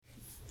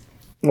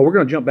Well, we're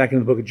going to jump back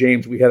into the book of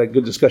James. We had a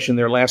good discussion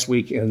there last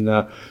week,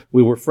 and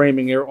we were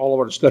framing all of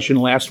our discussion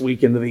last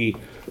week into the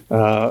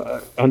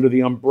under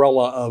the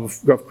umbrella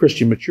of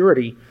Christian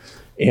maturity,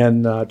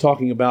 and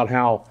talking about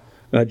how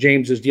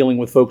James is dealing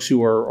with folks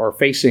who are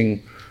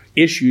facing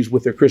issues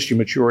with their Christian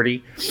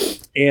maturity,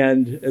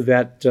 and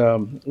that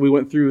we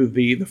went through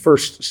the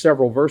first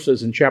several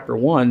verses in chapter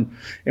 1,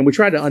 and we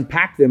tried to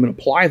unpack them and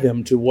apply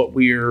them to what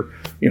we're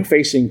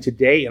facing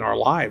today in our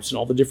lives and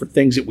all the different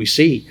things that we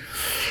see.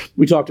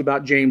 We talked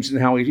about James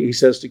and how he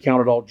says to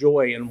count it all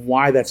joy, and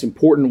why that's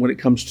important when it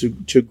comes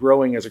to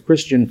growing as a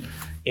Christian,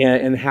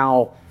 and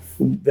how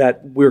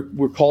that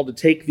we're called to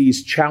take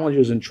these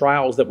challenges and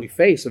trials that we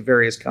face of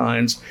various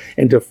kinds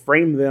and to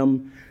frame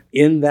them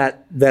in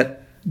that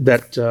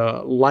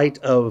light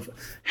of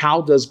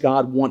how does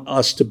God want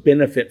us to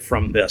benefit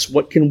from this?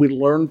 What can we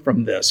learn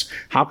from this?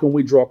 How can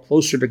we draw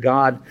closer to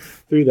God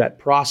through that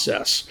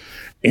process?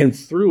 And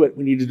through it,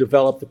 we need to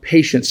develop the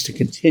patience to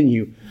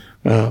continue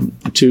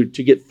to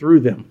get through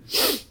them.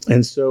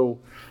 And so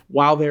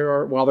while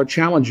they're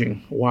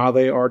challenging, while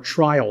they are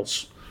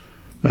trials,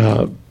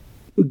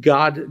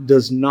 God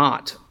does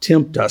not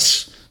tempt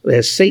us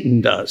as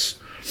Satan does.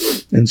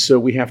 And so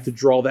we have to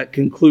draw that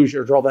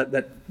conclusion, or draw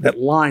that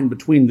line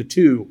between the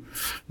two,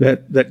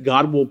 that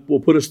God will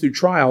put us through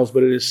trials,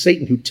 but it is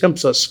Satan who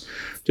tempts us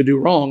to do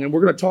wrong. And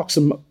we're going to talk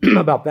some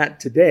about that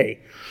today.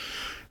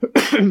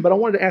 But I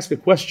wanted to ask a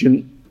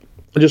question,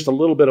 just a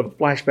little bit of a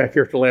flashback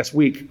here to last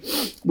week.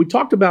 We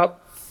talked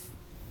about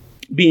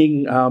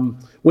being,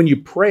 when you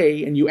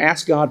pray and you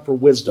ask God for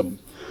wisdom,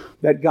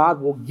 that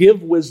God will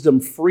give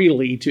wisdom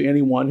freely to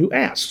anyone who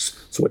asks.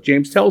 That's what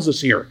James tells us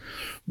here,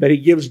 that he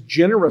gives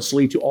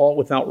generously to all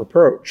without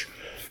reproach.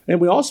 And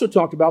we also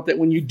talked about that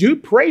when you do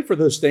pray for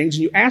those things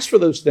and you ask for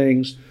those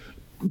things,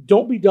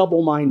 don't be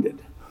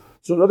double-minded.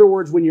 So in other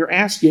words, when you're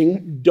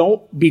asking,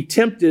 don't be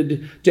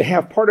tempted to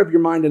have part of your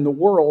mind in the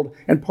world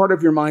and part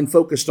of your mind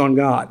focused on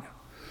God.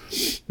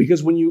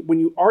 Because when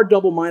you are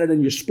double-minded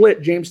and you're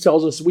split, James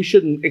tells us we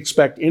shouldn't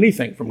expect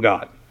anything from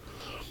God.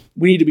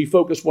 We need to be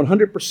focused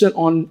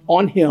 100%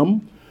 on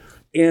him,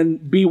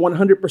 and be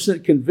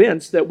 100%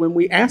 convinced that when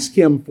we ask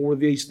him for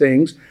these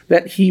things,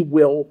 that he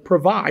will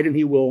provide and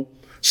he will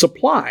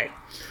supply.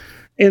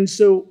 And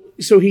so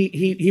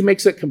he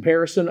makes a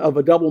comparison of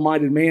a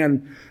double-minded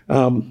man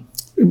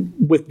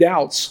with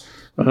doubts,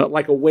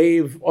 like a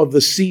wave of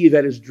the sea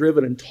that is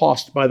driven and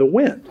tossed by the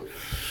wind.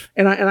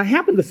 And I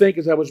happened to think,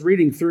 as I was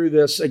reading through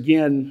this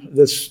again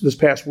this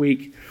past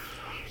week,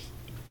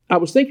 I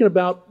was thinking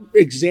about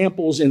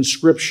examples in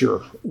Scripture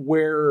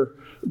where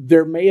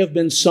there may have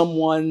been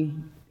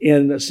someone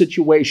in a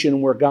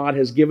situation where God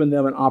has given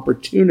them an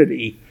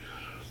opportunity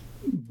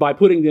by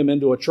putting them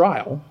into a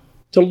trial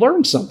to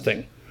learn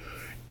something,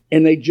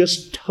 and they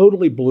just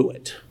totally blew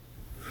it.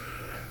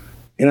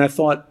 And I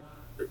thought,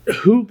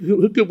 who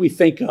could we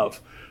think of?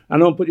 I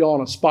know I'm putting you all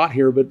on a spot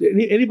here, but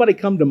anybody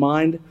come to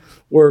mind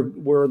where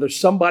there's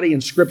somebody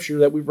in Scripture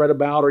that we've read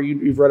about, or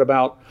you've read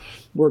about,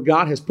 where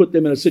God has put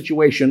them in a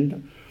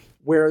situation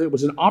where it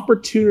was an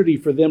opportunity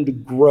for them to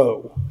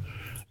grow?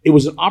 It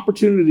was an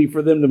opportunity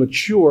for them to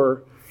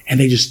mature, and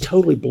they just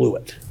totally blew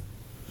it.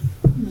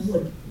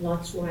 With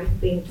Lot's wife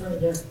being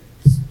turned to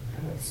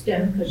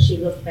stone because she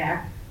looked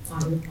back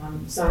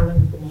on Sodom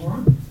and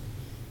Gomorrah.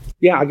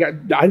 Yeah,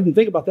 I didn't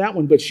think about that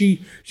one, but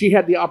she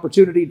had the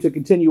opportunity to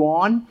continue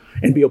on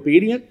and be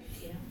obedient.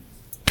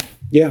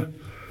 Yeah.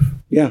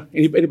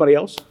 Anybody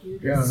else?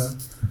 Jonah.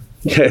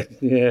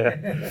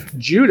 Yeah.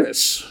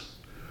 Judas.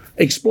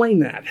 Explain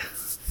that.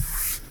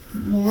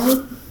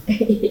 Well,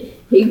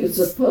 he was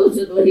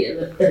supposedly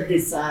a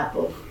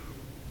disciple,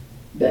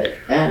 but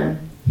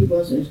he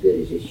wasn't as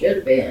good as he should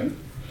have been.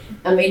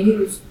 I mean,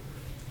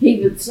 he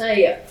would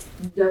say,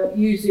 don't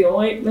use the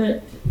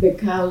ointment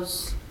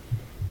because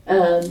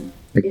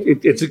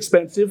it's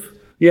expensive.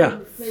 Yeah.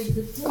 Feed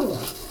the poor.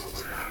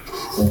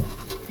 So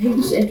he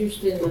was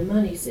interested in the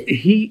money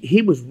situation.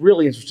 He was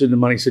really interested in the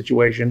money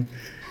situation.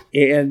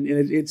 And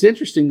it's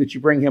interesting that you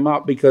bring him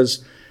up,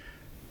 because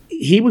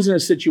he was in a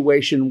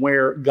situation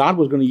where God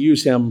was going to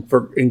use him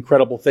for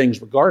incredible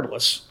things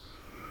regardless.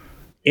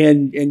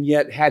 And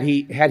yet, had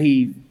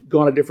he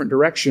gone a different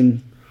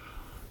direction,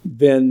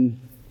 then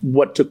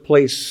what took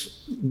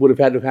place would have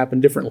had to have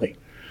happened differently.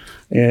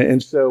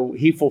 And so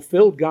he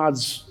fulfilled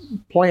God's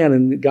plan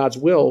and God's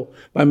will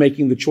by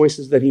making the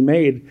choices that he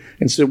made.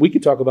 And so we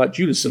could talk about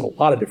Judas in a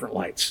lot of different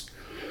lights.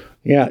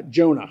 Yeah,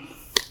 Jonah.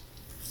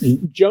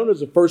 Jonah's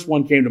the first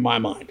one came to my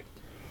mind,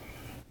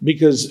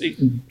 because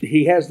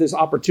he has this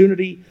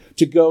opportunity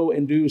to go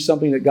and do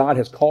something that God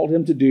has called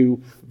him to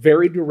do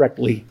very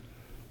directly.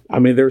 I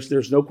mean,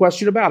 there's no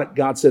question about it.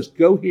 God says,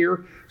 go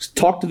here,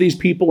 talk to these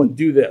people, and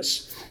do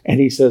this.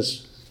 And he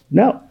says,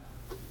 no,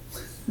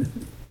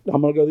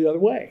 I'm going to go the other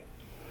way.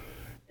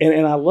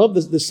 And I love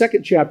the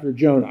second chapter of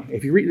Jonah.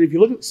 If you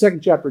look at the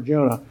second chapter of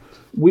Jonah,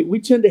 we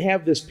tend to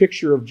have this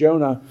picture of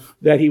Jonah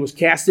that he was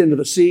cast into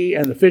the sea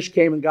and the fish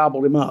came and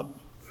gobbled him up.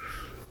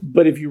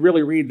 But if you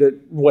really read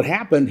what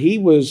happened, he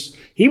was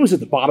at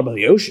the bottom of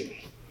the ocean.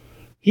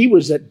 He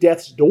was at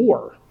death's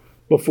door.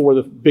 before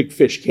the big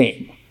fish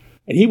came.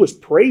 And he was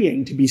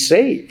praying to be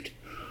saved.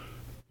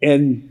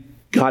 And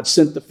God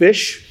sent the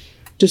fish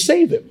to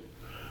save him.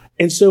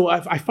 And so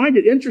I find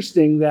it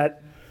interesting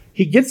that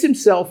he gets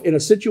himself in a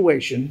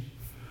situation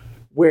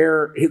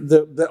where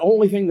the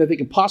only thing that they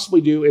can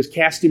possibly do is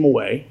cast him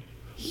away.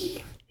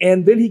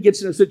 And then he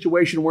gets in a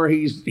situation where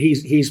he's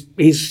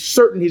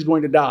certain he's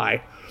going to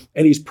die.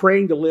 And he's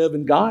praying to live,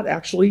 and God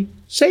actually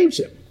saves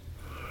him.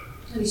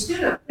 And he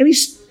stood up. And he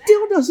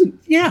still doesn't,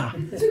 yeah.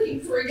 It took him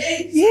 3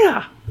 days.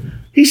 Yeah.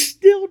 He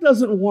still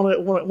doesn't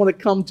want to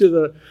come to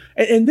the,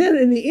 and then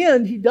in the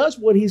end, he does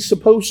what he's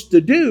supposed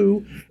to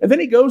do, and then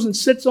he goes and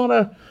sits on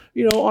a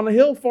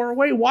hill far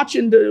away,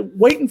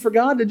 waiting for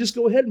God to just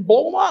go ahead and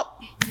blow him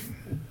up.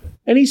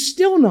 And he's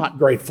still not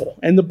grateful.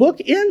 And the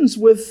book ends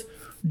with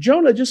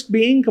Jonah just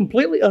being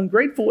completely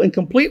ungrateful and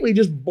completely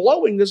just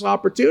blowing this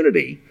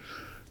opportunity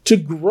to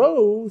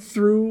grow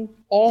through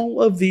all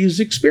of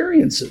these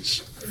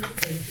experiences.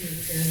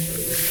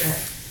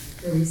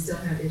 Where we still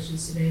have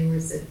issues today where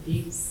it's a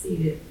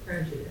deep-seated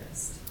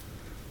prejudice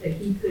that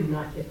he could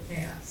not get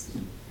past.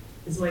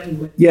 Is why he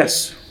went.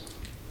 Yes.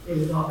 It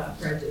was all about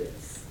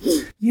prejudice.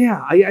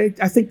 Yeah, I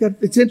think that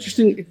it's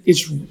interesting.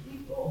 It's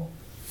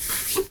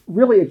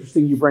really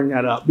interesting you bring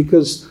that up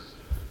because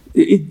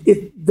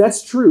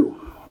that's true.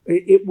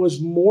 It was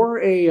more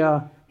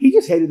he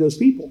just hated those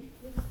people.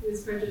 He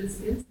was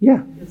prejudiced against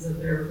them because of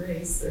their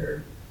race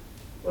or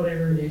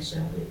whatever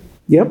nationality.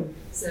 Yep.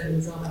 So it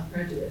was all about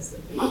prejudice.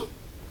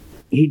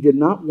 He did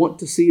not want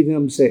to see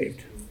them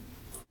saved.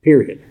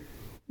 Period.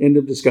 End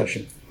of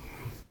discussion.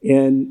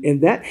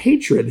 And that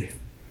hatred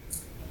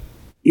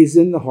is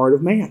in the heart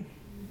of man.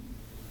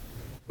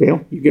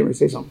 Dale, you get ready to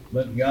say something.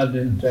 But God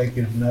didn't take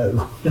his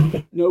no.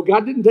 No,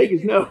 God didn't take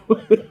his no.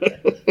 But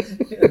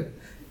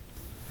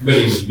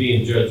he was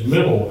being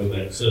judgmental in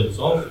that sense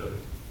also.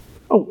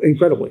 Oh,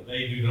 incredibly.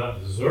 They do not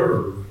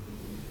deserve.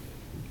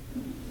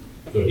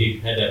 So he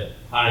had that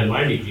high and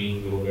mighty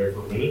gene going there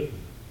for a minute.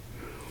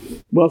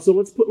 Well, so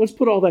let's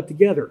put all that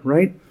together,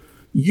 right?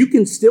 You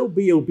can still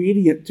be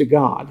obedient to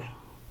God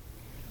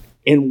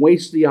and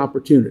waste the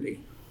opportunity.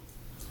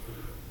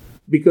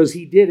 Because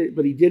he did it,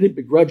 but he did it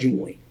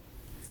begrudgingly.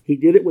 He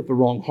did it with the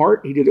wrong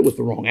heart. He did it with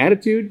the wrong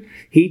attitude.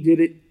 He did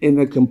it in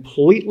a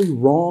completely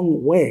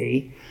wrong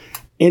way.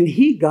 And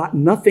he got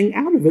nothing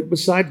out of it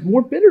besides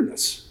more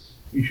bitterness.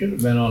 He should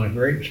have been on a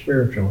great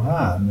spiritual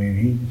high. I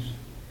mean,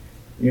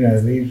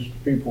 these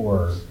people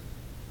are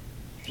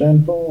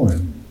sinful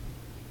and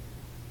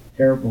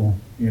terrible,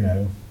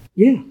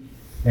 Yeah.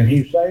 And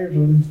he saves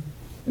them,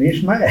 and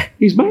he's mad.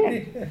 He's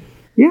mad.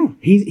 Yeah,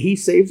 he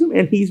saves them,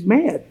 and he's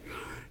mad.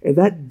 And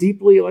that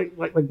deeply,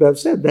 like Bev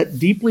said, that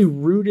deeply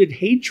rooted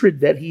hatred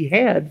that he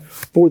had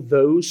for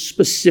those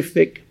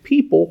specific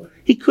people,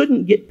 he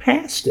couldn't get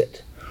past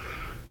it.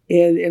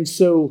 And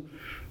so,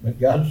 but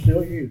God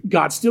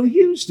still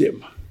used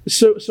him.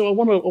 So I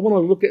want to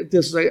look at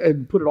this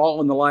and put it all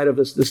in the light of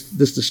this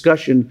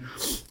discussion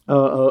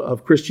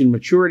of Christian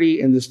maturity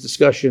and this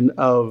discussion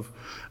of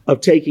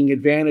taking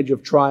advantage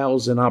of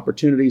trials and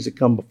opportunities that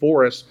come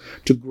before us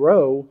to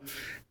grow.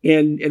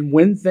 And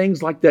when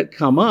things like that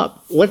come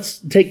up, let's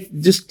take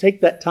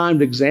that time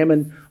to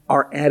examine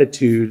our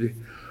attitude.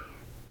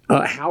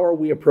 How are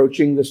we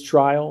approaching this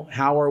trial?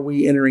 How are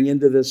we entering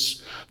into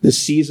this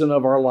season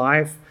of our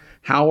life?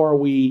 How are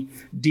we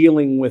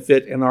dealing with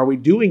it? And are we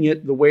doing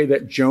it the way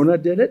that Jonah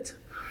did it?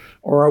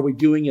 Or are we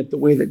doing it the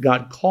way that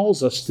God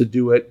calls us to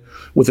do it,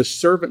 with a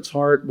servant's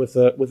heart, with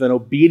an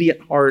obedient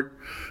heart,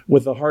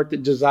 with a heart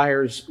that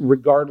desires,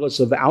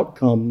 regardless of the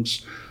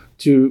outcomes,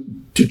 to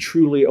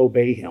truly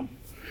obey him?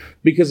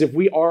 Because if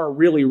we are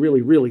really,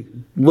 really, really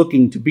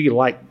looking to be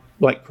like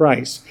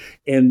Christ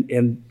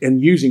and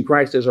using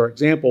Christ as our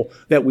example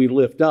that we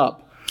lift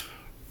up,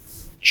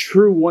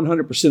 true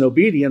 100%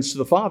 obedience to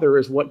the Father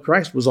is what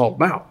Christ was all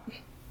about.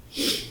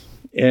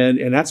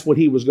 And that's what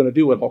he was going to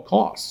do at all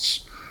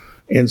costs.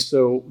 And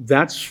so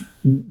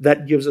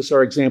that gives us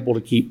our example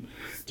to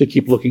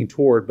keep looking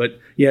toward. But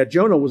yeah,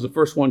 Jonah was the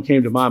first one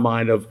came to my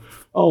mind of,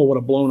 oh, what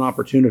a blown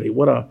opportunity.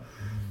 What a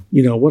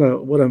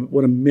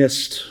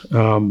missed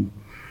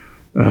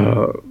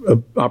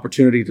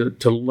opportunity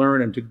to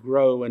learn and to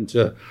grow and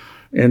to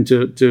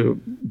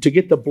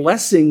get the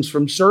blessings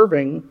from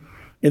serving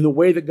in the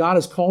way that God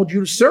has called you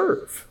to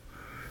serve.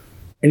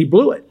 And he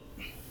blew it.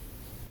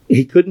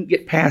 He couldn't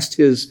get past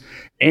his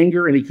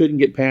anger, and he couldn't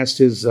get past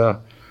his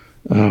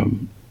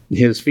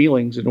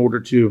feelings in order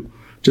to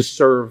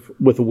serve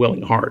with a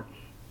willing heart.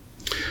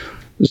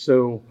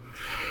 So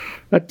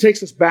that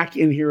takes us back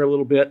in here a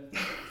little bit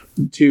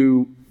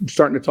to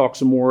starting to talk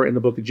some more in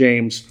the book of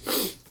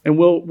James. And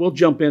we'll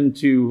jump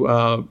into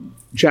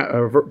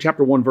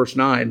chapter 1, verse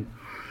 9.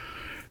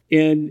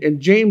 And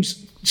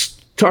James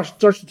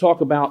starts to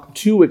talk about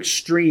two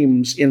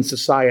extremes in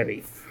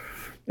society.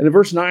 And in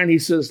verse 9, he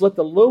says, "Let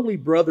the lowly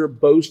brother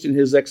boast in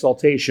his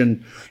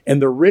exaltation,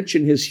 and the rich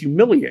in his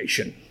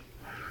humiliation.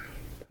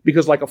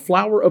 Because like a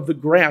flower of the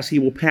grass, he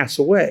will pass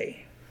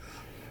away.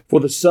 For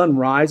the sun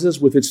rises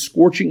with its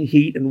scorching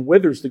heat and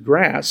withers the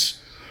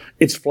grass.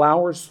 Its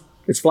flowers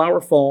its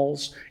flower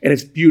falls, and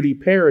its beauty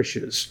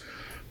perishes.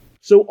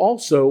 So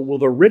also will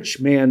the rich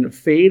man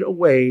fade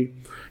away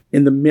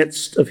in the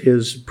midst of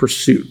his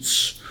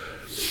pursuits.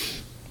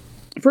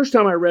 The first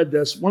time I read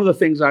this, one of the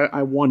things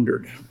I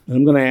wondered, and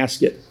I'm going to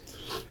ask it,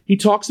 he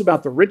talks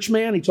about the rich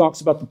man, he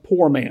talks about the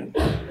poor man.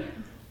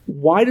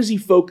 Why does he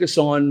focus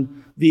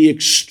on the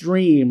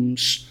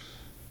extremes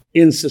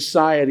in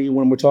society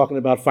when we're talking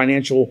about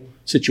financial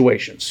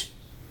situations?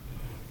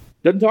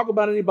 Doesn't talk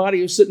about anybody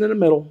who's sitting in the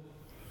middle.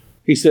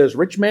 He says,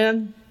 rich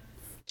man,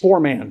 poor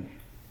man.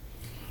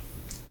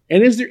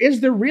 And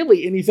is there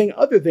really anything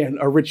other than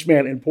a rich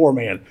man and poor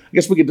man? I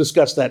guess we could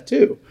discuss that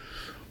too.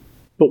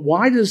 But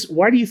why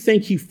do you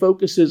think he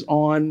focuses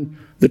on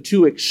the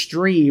two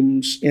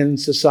extremes in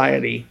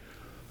society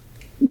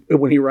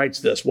when he writes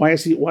this? Why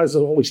does the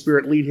Holy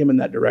Spirit lead him in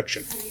that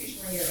direction?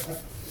 Usually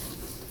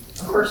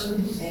a person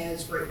who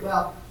has great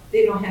wealth,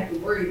 they don't have to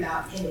worry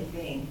about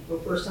anything.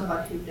 But for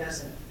somebody who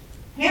doesn't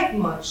have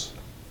much,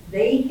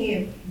 they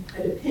have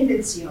a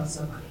dependency on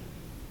somebody.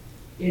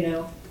 You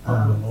know,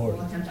 On the Lord. a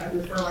lot of times I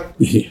refer like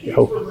when kids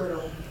were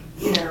little,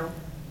 you know,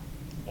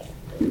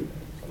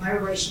 my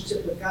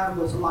relationship with God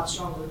was a lot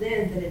stronger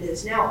then than it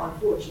is now,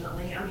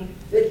 unfortunately. I mean,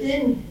 but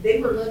then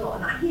they were little,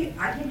 and I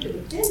had to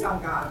depend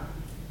on God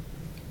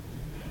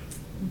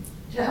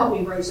to help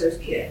me raise those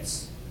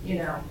kids, you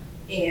know,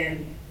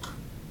 and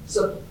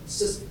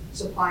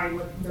supply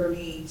what their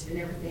needs and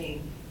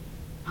everything.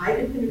 I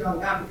depended on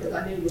God because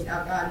I knew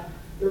without God,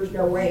 there was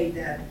no way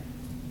that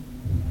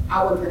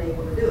I would have been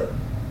able to do it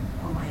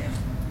on my own.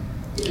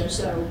 You know,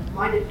 so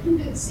my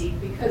dependency,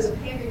 because of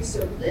having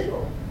so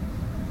little,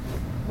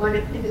 my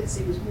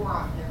dependency was more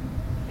on him.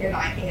 And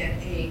I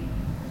had a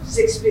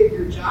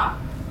 6-figure job,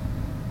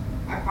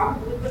 I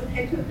probably wouldn't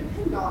have to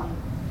depend on him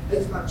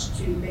as much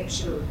to make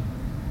sure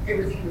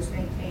everything was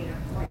maintained.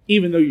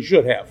 Even though you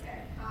should have.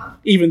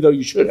 Even Even though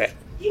you should have.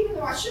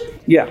 though I should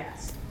have, Yeah.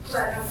 yes.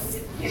 But I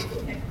didn't have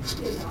to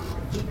depend on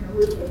like keeping a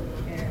roof over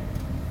their head,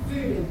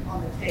 food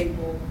on the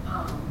table,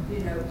 you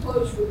know,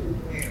 clothes for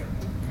them to wear,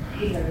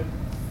 you know.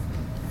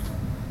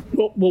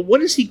 Well,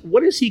 what is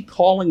he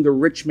calling the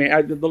rich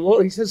man?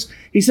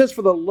 He says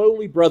for the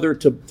lowly brother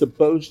to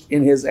boast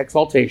in his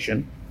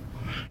exaltation,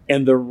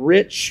 and the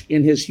rich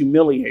in his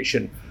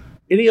humiliation.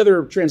 Any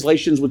other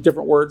translations with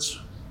different words?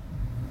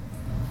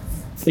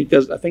 I think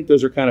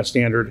those are kind of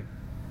standard.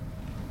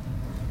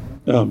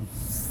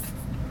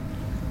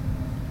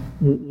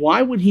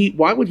 Why would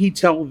he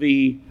tell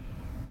the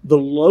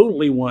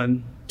lowly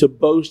one to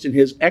boast in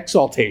his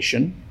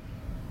exaltation?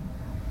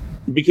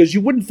 Because you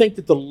wouldn't think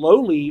that the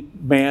lowly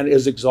man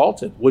is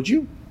exalted, would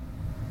you?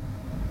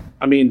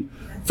 I mean,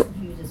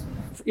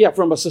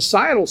 from a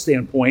societal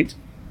standpoint,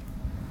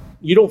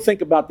 you don't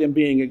think about them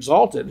being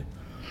exalted.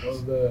 Well,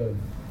 the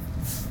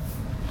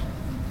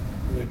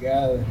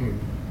guy who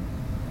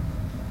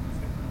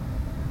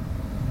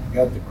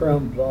got the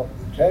crumbs off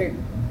the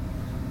table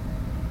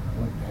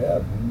went to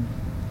heaven,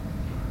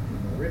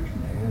 and the rich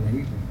man,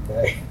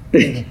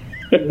 he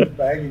was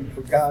begging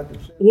for God to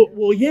send him.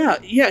 Well, yeah,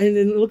 and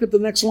then look at the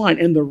next line.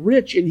 And the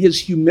rich in his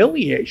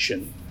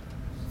humiliation.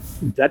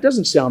 That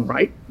doesn't sound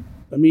right.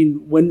 I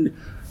mean, when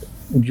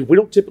we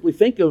don't typically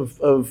think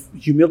of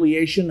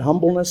humiliation,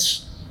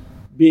 humbleness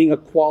being a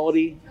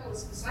quality. Tell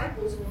his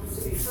disciples in order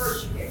to be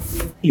first,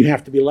 You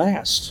have to be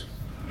last.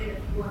 and if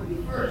you want to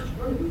be first, you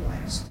want to be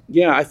last.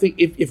 Yeah, I think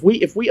if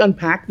we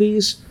unpack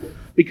these,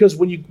 because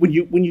when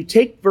you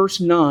take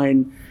verse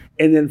 9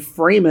 and then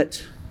frame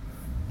it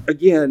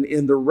again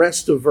in the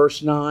rest of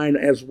verse 9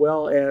 as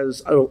well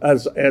as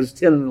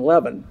 10 and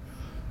 11,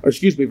 or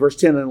excuse me, verse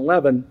 10 and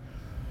 11,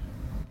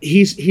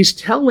 he's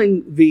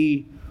telling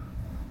the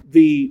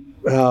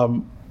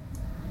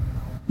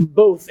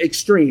both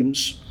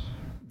extremes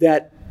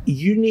that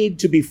you need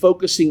to be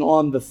focusing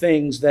on the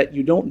things that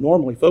you don't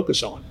normally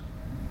focus on.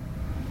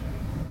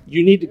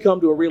 You need to come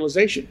to a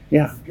realization.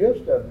 Yeah. The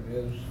gist of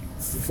it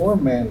is the poor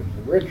man is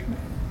the rich man.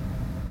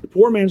 The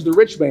poor man's the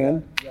rich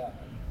man. God.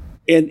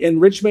 And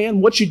rich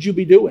man, what should you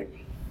be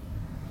doing?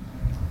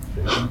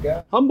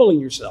 God. Humbling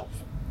yourself.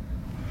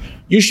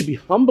 You should be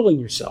humbling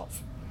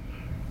yourself.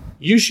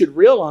 You should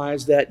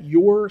realize that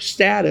your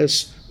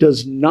status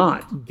does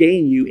not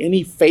gain you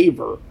any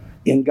favor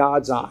in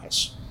God's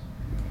eyes.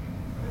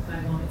 If I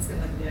want to say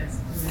like this,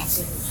 when I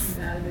take the truth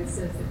out of it, it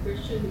says the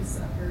Christian who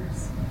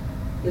suffers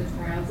the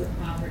trials of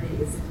poverty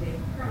is to take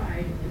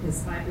pride in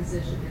his high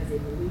position as a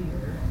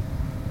believer,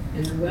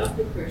 and the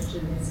wealthy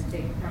Christian is to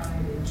take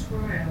pride in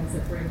trials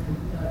that bring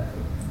him low,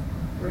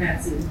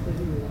 perhaps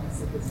including the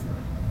loss of his life.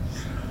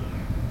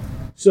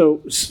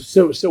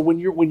 So when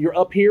you're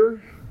up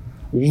here,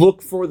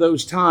 look for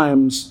those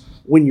times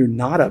when you're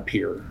not up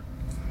here,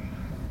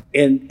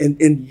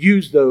 and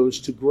use those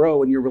to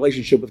grow in your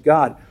relationship with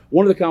God.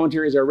 One of the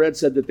commentaries I read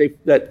said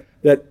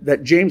that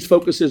James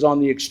focuses on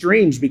the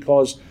extremes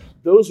because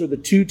those are the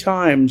two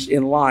times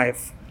in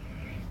life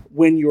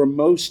when you're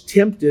most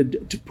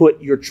tempted to put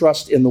your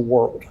trust in the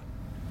world.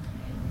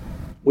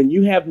 When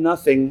you have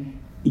nothing,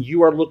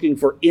 you are looking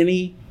for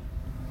any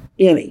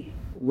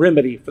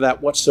remedy for that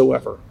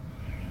whatsoever.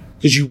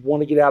 because you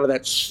want to get out of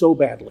that so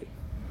badly.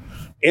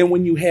 And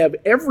when you have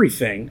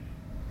everything,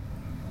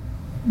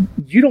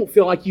 you don't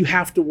feel like you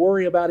have to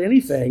worry about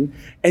anything,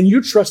 and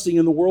you're trusting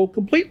in the world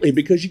completely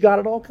because you got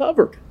it all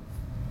covered.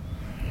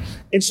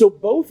 And so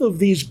both of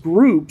these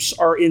groups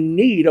are in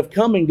need of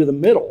coming to the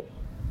middle.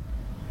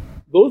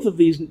 Both of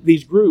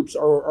these groups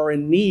are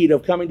in need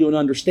of coming to an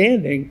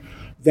understanding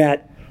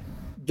that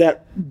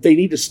they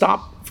need to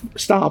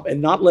stop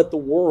and not let the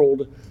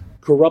world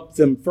corrupt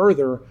them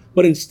further,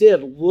 but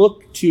instead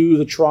look to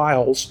the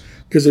trials,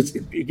 because it's,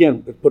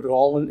 again, put it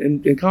all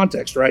in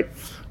context, right?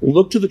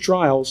 Look to the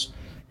trials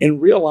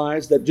and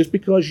realize that just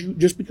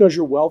because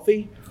you're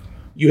wealthy,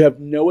 you have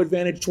no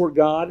advantage toward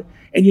God,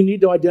 and you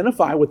need to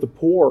identify with the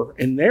poor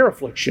in their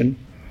affliction.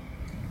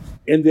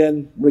 And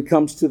then when it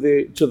comes to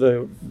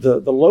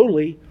the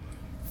lowly,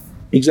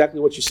 exactly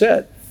what you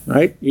said,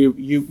 right? You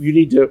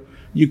need to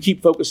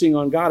keep focusing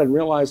on God and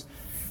realize,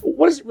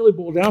 what does it really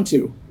boil down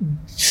to?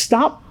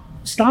 Stop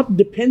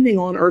depending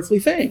on earthly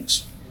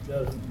things. It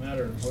doesn't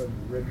matter whether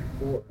you're rich or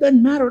poor.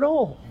 Doesn't matter at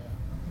all.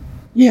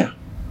 Yeah.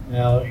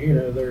 Now,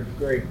 there's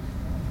great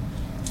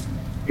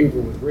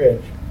people with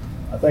rich.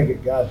 I think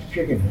at God's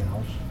Chicken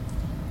House,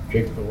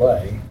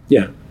 Chick-fil-A,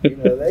 Yeah.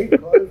 they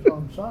close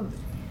on Sunday.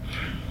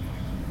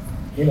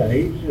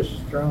 He's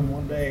just thrown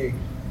one day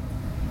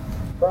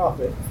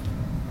profit.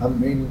 I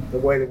mean, the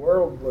way the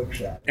world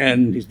looks at it.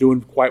 And he's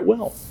doing quite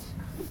well.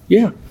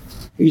 Yeah.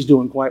 He's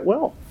doing quite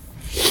well.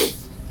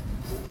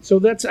 So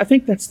I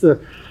think that's the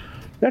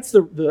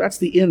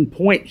end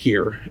point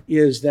here,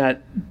 is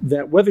that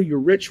whether you're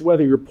rich,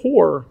 whether you're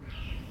poor,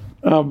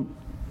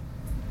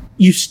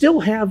 you still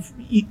have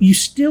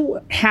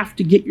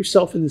to get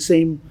yourself in the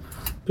same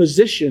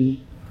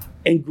position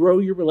and grow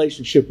your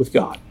relationship with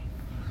God.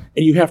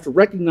 And you have to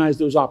recognize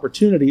those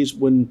opportunities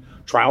when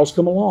trials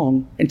come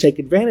along and take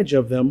advantage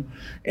of them.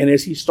 And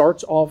as he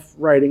starts off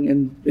writing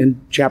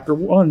in chapter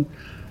 1,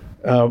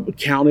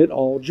 count it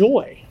all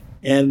joy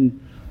and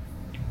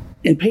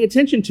pay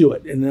attention to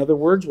it. In other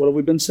words, what have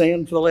we been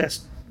saying for the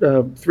last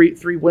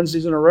three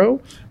Wednesdays in a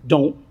row?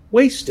 Don't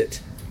waste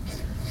it.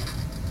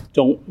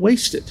 Don't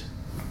waste it.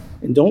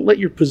 And don't let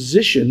your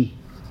position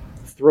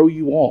throw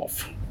you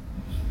off.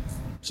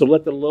 So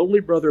let the lowly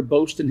brother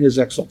boast in his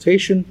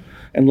exaltation,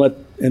 and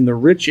the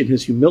rich in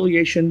his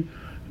humiliation,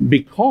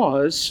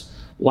 because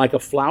like a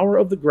flower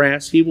of the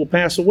grass, he will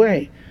pass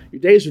away. Your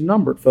days are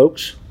numbered,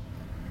 folks.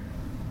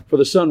 For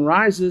the sun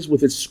rises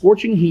with its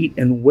scorching heat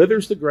and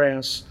withers the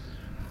grass.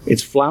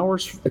 Its flower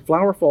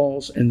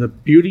falls, and the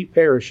beauty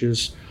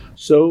perishes.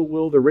 So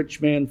will the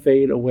rich man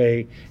fade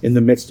away in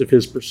the midst of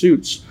his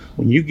pursuits.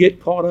 When you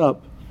get caught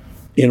up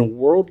in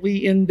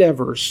worldly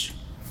endeavors,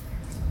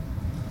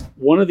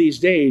 one of these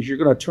days you're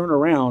going to turn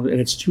around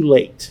and it's too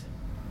late.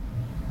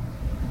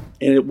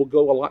 And it will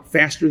go a lot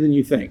faster than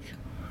you think.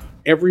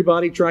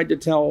 Everybody tried to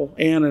tell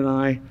Ann and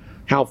I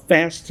how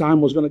fast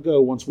time was going to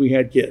go once we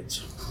had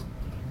kids.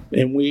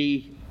 And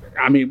we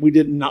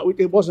didn't know.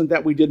 It wasn't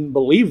that we didn't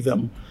believe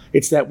them.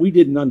 It's that we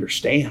didn't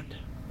understand.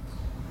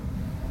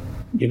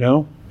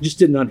 Just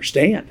didn't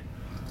understand.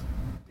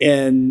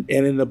 And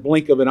in the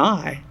blink of an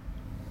eye,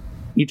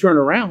 you turn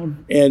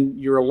around and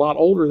you're a lot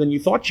older than you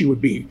thought you would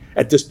be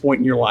at this point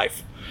in your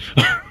life.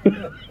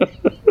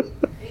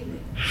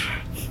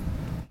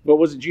 What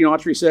was it Gene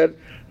Autry said?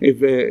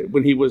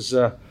 When he was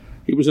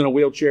in a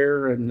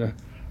wheelchair, and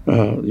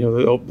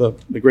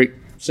the great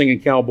singing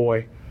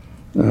cowboy.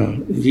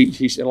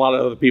 He said, a lot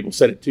of other people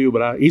said it too,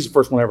 but he's the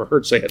first one I ever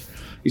heard say it.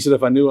 He said,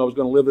 if I knew I was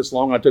going to live this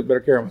long, I took better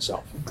care of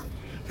myself.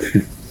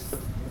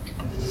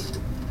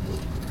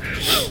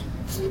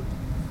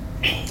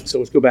 So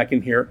let's go back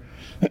in here.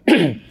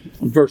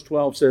 Verse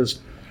 12 says,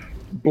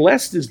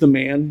 blessed is the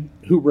man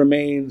who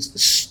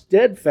remains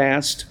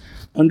steadfast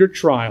under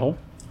trial,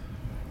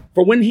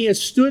 for when he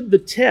has stood the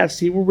test,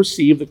 he will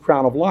receive the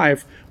crown of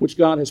life, which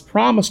God has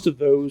promised to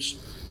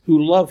those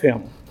who love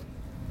him.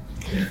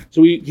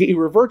 So he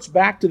reverts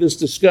back to this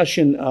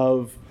discussion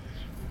of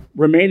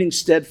remaining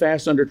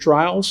steadfast under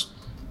trials.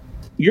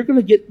 You're going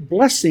to get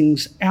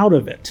blessings out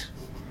of it.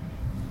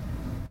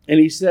 And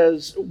he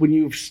says, when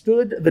you've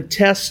stood the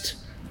test,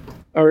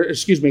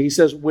 he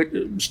says,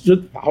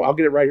 I'll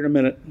get it right here in a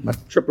minute. I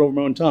tripped over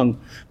my own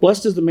tongue.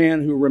 Blessed is the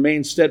man who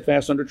remains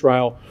steadfast under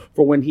trial,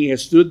 for when he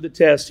has stood the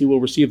test, he will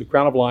receive the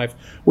crown of life,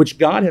 which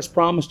God has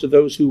promised to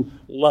those who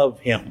love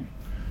him.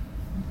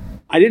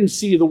 I didn't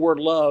see the word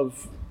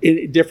love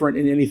different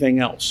in anything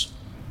else.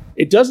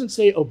 It doesn't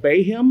say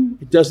obey him.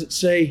 It doesn't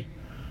say,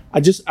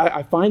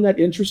 I find that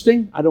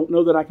interesting. I don't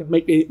know that I can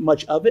make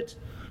much of it,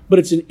 but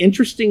it's an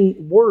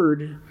interesting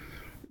word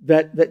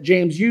that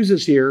James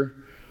uses here.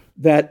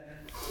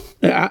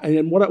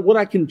 And what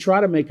I can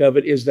try to make of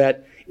it is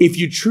that if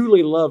you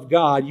truly love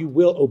God, you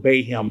will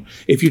obey him.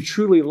 If you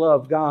truly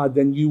love God,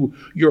 then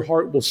your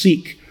heart will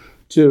seek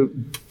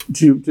to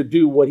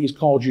do what he's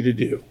called you to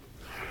do.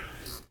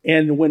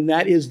 And when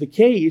that is the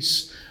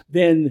case,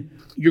 then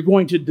you're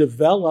going to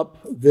develop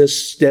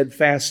this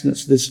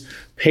steadfastness, this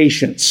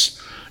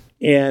patience.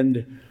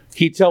 And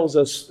he tells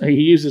us, he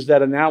uses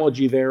that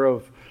analogy there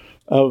of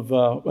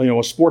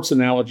a sports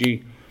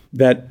analogy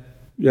that.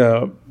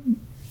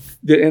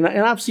 And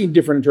I've seen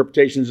different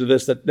interpretations of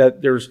this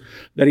that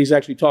he's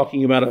actually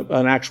talking about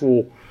an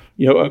actual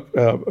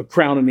a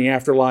crown in the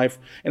afterlife,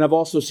 and I've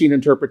also seen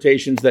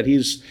interpretations that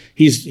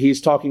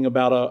he's talking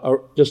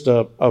about just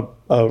a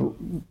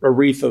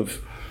wreath of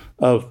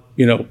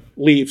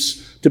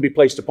leaves to be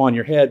placed upon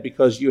your head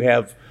because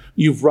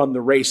you've run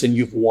the race and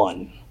you've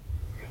won,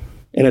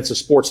 and it's a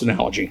sports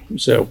analogy.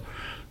 So,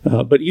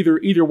 but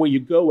either way you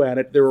go at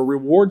it, there are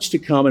rewards to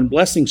come and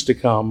blessings to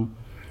come,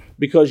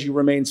 because you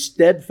remain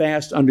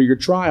steadfast under your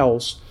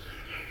trials.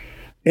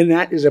 And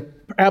that is an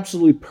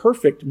absolutely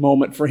perfect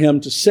moment for him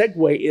to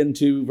segue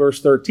into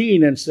verse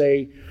 13 and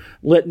say,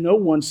 let no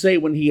one say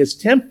when he is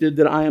tempted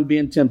that I am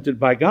being tempted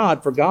by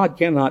God, for God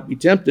cannot be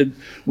tempted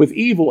with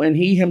evil, and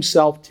he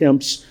himself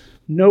tempts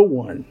no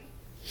one.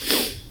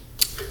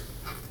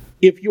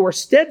 If you are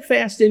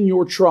steadfast in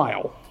your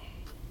trial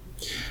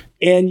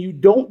and you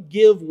don't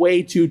give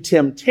way to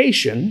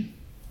temptation,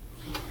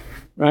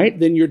 right,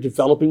 then you're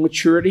developing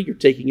maturity, you're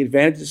taking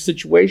advantage of the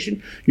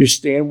situation, you're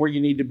staying where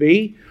you need to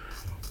be.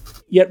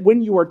 Yet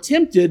when you are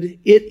tempted,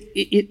 it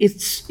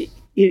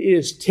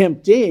is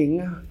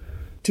tempting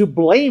to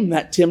blame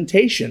that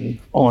temptation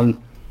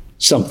on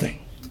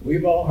something.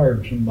 We've all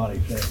heard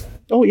somebody say that.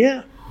 Oh,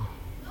 yeah.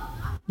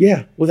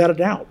 Yeah, without a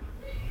doubt.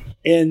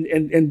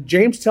 And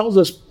James tells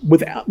us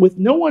in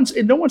no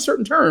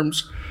uncertain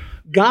terms,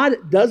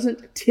 God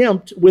doesn't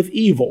tempt with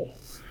evil.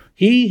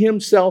 He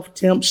himself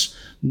tempts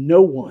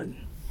no one.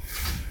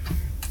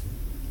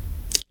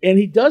 And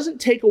he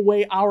doesn't take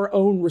away our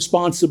own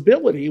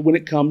responsibility when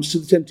it comes to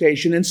the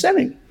temptation and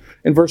sinning.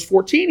 In verse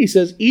 14, he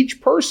says,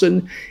 each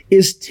person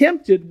is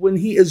tempted when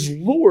he is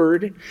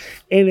lured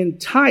and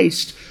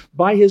enticed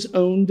by his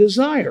own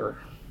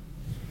desire.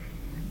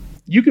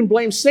 You can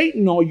blame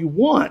Satan all you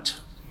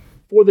want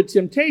for the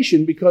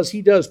temptation because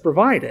he does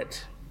provide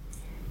it.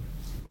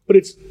 But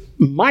it's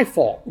my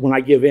fault when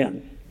I give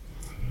in.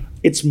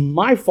 It's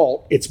my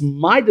fault. It's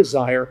my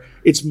desire.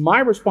 It's my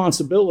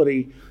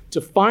responsibility to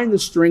find the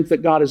strength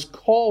that God has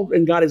called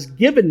and God has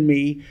given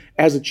me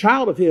as a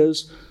child of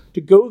his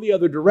to go the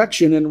other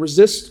direction and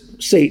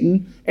resist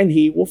Satan, and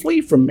he will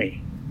flee from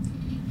me.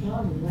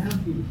 God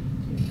allowed you to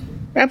be tempted.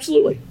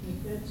 Absolutely.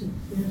 If that's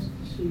best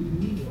to see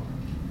who you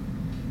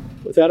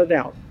are. Without a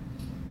doubt.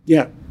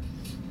 Yeah.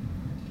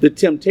 The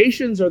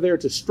temptations are there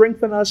to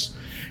strengthen us.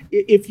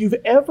 If you've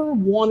ever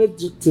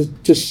wanted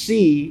to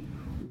see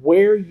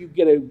where you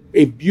get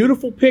a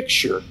beautiful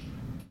picture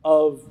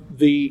of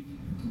the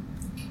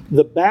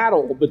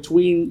battle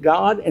between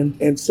God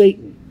and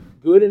Satan,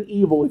 good and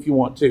evil if you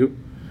want to,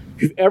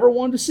 if you've ever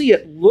wanted to see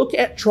it, look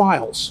at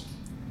trials.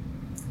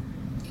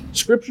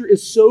 Scripture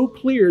is so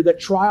clear that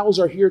trials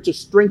are here to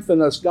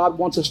strengthen us. God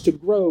wants us to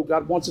grow.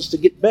 God wants us to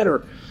get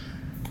better.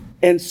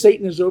 And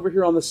Satan is over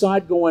here on the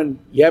side going,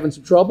 you having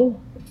some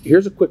trouble?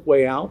 Here's a quick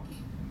way out.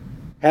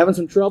 Having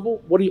some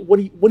trouble? What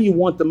do you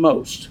want the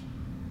most?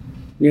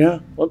 Yeah?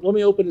 Let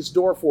me open this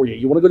door for you.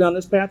 You want to go down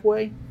this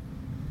pathway?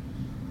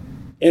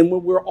 And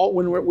when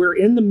we're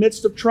in the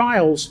midst of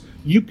trials,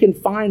 you can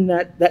find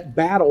that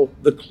battle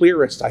the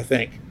clearest, I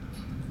think,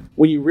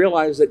 when you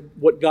realize that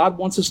what God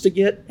wants us to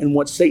get and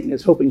what Satan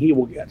is hoping he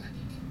will get.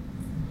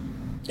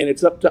 And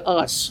it's up to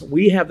us.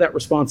 We have that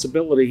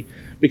responsibility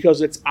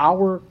because it's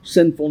our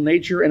sinful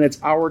nature and it's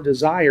our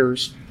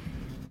desires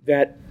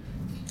that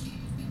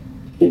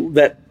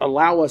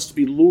allow us to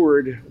be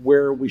lured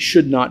where we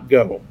should not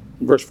go.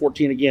 Verse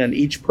 14 again,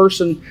 each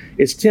person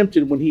is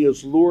tempted when he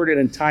is lured and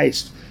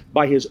enticed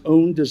by his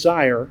own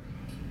desire.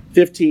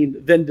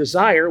 15, then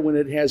desire, when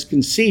it has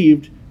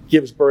conceived,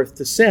 gives birth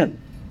to sin.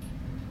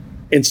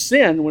 And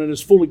sin, when it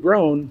is fully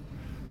grown,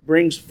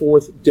 brings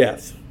forth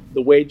death.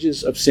 The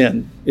wages of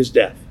sin is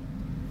death.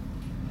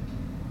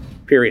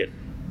 Period.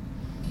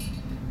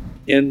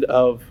 End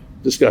of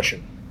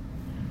discussion.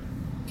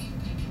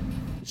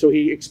 So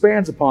he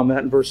expands upon that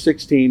in verse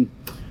 16.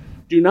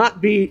 Do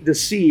not be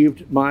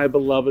deceived, my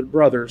beloved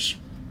brothers.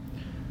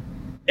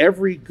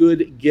 Every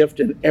good gift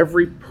and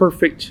every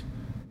perfect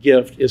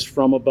gift is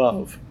from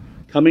above,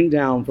 coming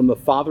down from the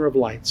Father of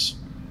lights,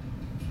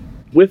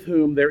 with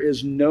whom there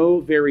is no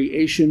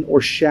variation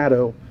or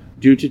shadow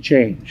due to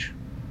change.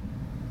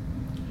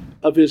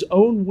 Of his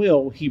own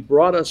will he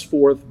brought us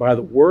forth by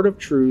the word of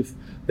truth,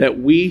 that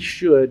we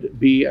should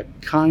be a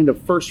kind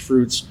of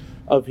firstfruits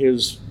of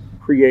his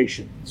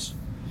creations.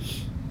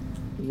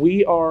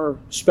 We are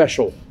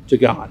special to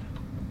God,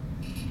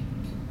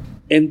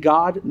 and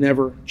God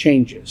never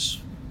changes.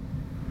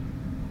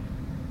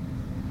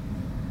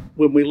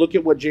 When we look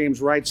at what James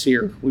writes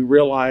here, we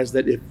realize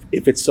that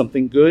if it's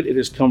something good, it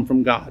has come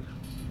from God.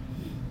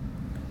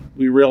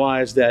 We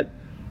realize that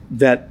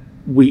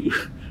we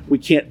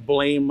can't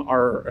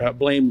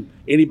blame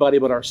anybody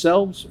but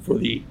ourselves for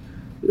the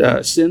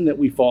sin that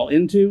we fall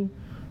into,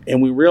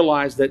 and we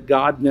realize that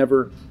God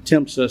never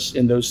tempts us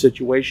in those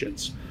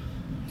situations.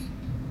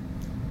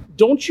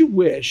 Don't you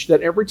wish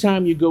that every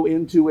time you go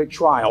into a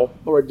trial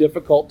or a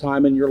difficult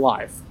time in your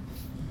life,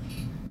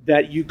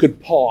 that you could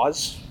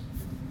pause,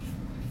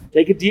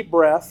 take a deep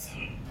breath,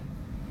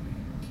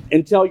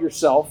 and tell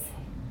yourself,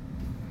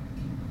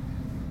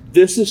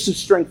 this is to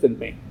strengthen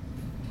me.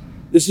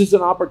 This is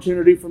an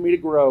opportunity for me to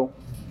grow.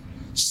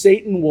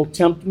 Satan will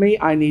tempt me.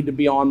 I need to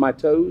be on my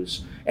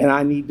toes, and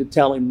I need to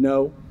tell him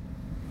no.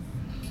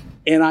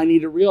 And I need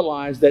to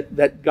realize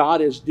that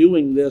God is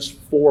doing this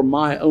for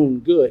my own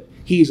good.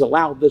 He's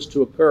allowed this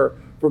to occur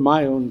for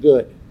my own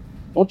good.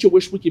 Don't you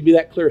wish we could be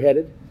that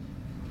clear-headed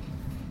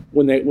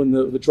when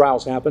the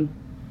trials happen?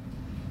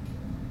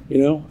 You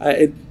know,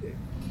 it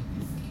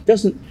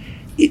doesn't.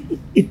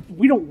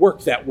 We don't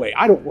work that way.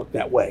 I don't work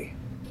that way.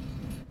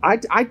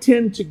 I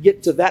tend to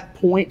get to that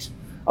point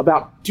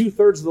about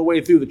 2/3 of the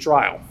way through the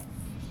trial.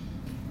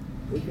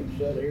 We can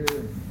sit here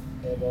and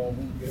have all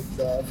these good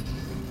thoughts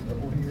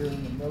over here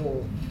in the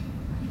middle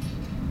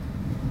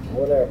of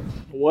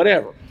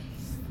whatever.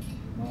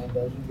 Mine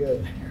doesn't go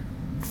there.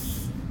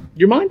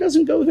 Your mind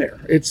doesn't go there.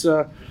 It's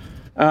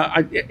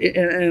I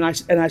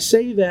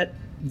say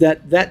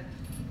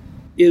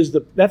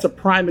that's a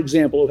prime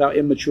example of how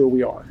immature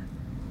we are.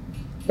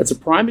 That's a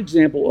prime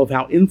example of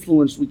how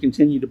influenced we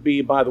continue to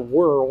be by the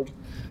world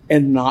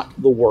and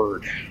not the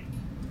Word.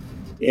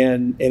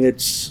 And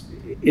it's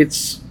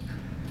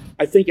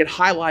I think it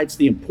highlights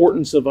the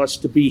importance of us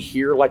to be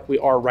here like we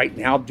are right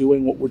now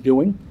doing what we're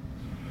doing.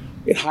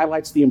 It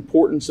highlights the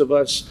importance of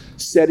us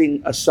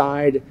setting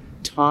aside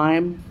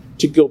time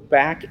to go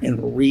back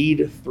and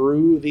read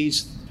through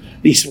these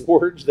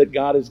words that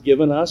God has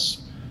given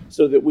us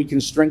so that we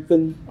can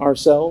strengthen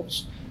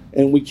ourselves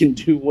and we can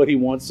do what He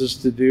wants us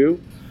to do.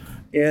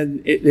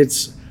 And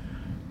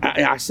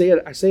I say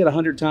it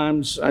 100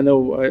 times, I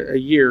know, a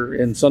year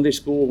in Sunday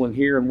school and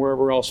here and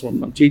wherever else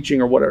when I'm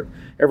teaching or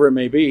whatever it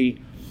may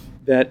be,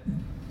 that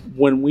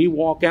when we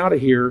walk out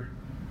of here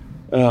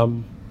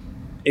and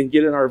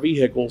get in our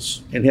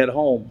vehicles and head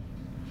home,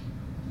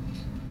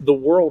 the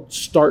world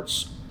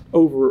starts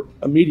over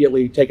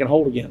immediately taking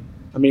hold again.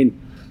 I mean,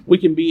 we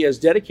can be as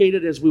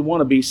dedicated as we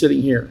want to be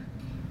sitting here,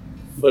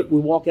 but we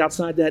walk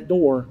outside that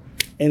door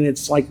and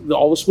it's like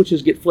all the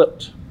switches get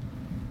flipped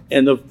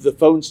and the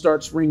phone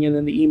starts ringing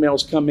and the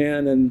emails come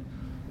in and,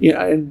 you know,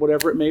 and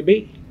whatever it may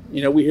be.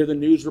 You know, we hear the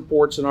news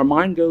reports and our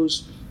mind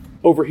goes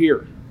over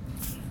here.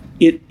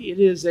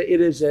 It's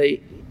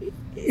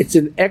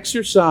an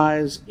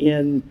exercise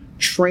in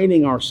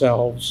training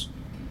ourselves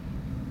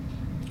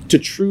to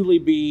truly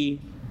be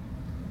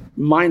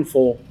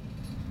mindful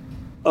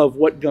of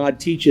what God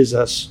teaches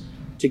us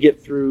to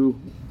get through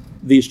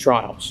these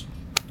trials.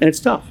 And it's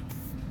tough.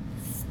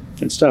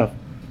 It's tough.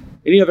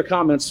 Any other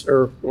comments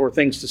or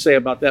things to say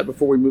about that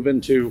before we move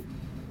into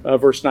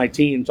verse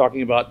 19,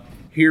 talking about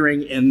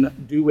hearing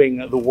and doing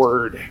the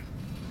word?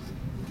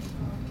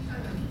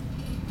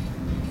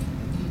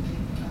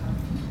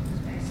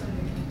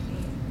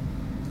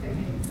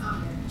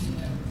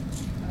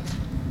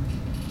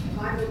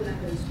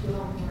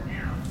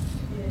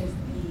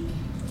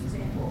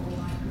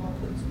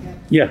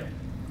 Yeah.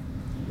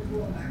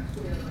 Going back to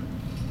where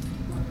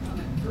my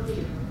comment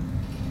earlier,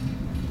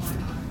 my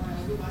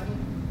older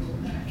Bible,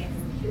 that I had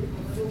when the kids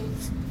were little,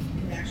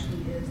 it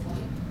actually is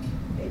like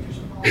pages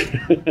are falling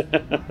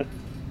out,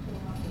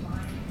 pulling off the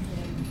line,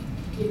 and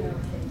you know,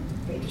 and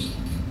pages,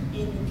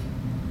 and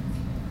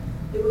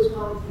it was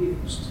well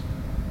used.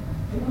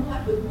 And all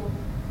that was more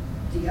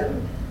together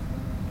then.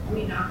 I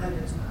mean, not that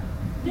it's not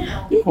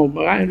now. Oh,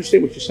 but I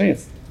understand what you're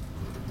saying.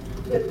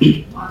 But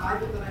my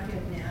Bible that I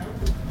have now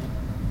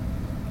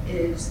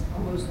is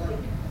almost like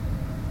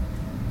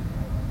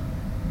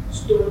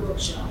store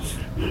bookshelf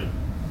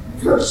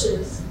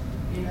versus,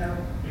 you know,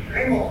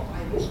 grandma's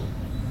Bible.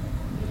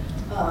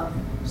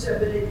 So,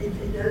 but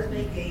it does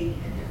make a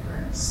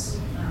difference,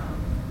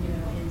 you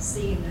know, in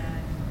seeing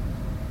that,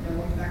 you know,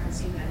 going back and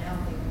seeing that now,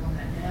 thinking on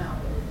that now,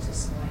 but it's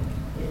just like,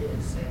 it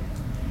is,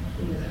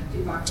 you know, that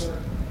 2x4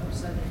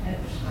 upside the head,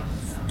 like,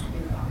 you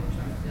know, I've been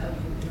trying to tell you,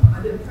 you know,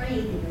 I've been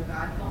praying, you know,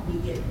 God, help me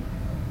get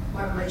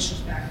my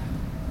relationship back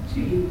to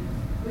you,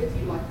 with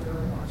you like there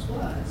once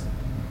was.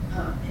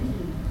 And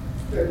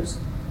He throws,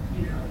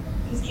 you know,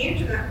 He's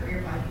answered that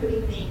prayer by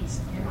putting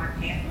things in my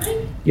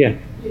pathway. Yeah.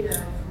 You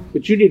know.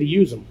 But you need to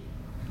use them.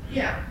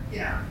 Yeah.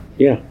 Yeah.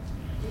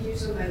 To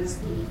use them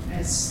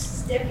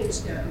as stepping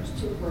stones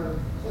to grow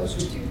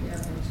closer to Him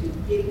and to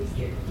get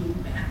you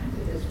back to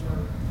His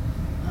work,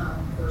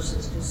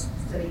 versus just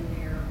sitting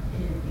there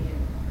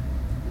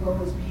and woe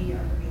is me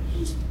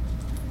underneath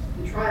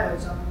the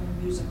trials. I'm going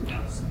to use them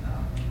as,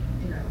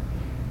 you know,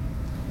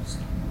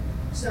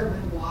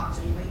 stumbling blocks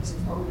and weights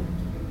and holding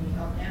to give me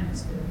help down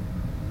instead of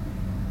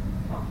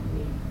helping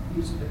me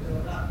use them to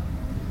build up.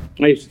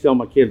 I used to tell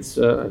my kids,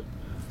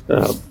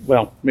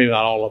 well, maybe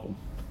not all of them.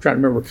 I'm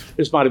trying to remember.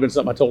 This might have been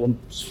something I told them,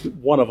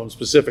 one of them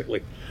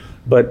specifically,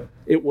 but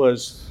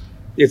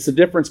it's the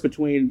difference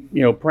between,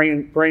 you know,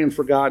 praying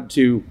for God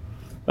to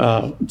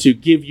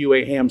give you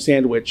a ham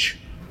sandwich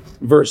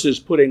versus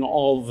putting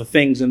all the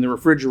things in the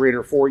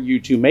refrigerator for you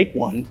to make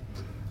one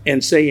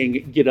and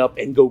saying, get up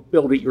and go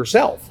build it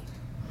yourself.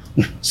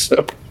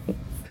 So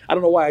I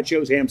don't know why I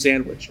chose ham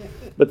sandwich,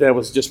 but that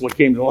was just what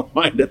came to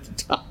my mind at the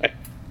time.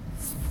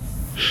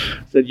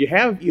 Said you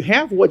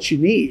have what you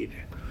need.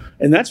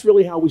 And that's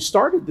really how we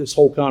started this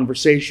whole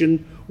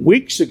conversation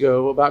weeks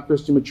ago about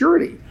Christian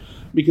maturity.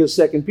 Because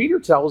 2 Peter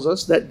tells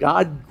us that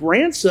God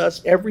grants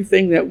us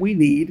everything that we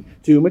need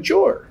to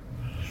mature.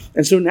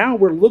 And so now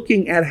we're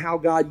looking at how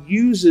God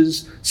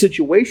uses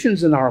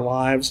situations in our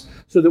lives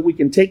so that we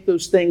can take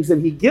those things that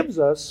he gives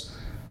us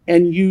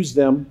and use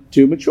them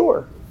to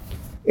mature.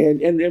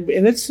 And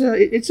it's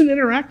an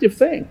interactive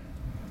thing.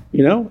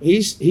 You know,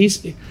 he's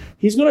going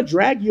to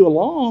drag you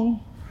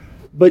along,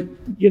 but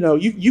you know,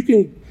 you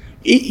can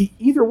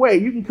either way,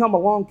 you can come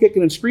along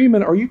kicking and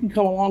screaming, or you can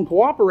come along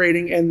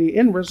cooperating, and the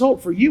end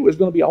result for you is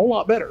going to be a whole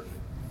lot better.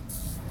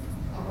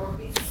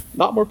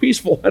 Not more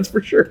peaceful, that's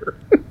for sure.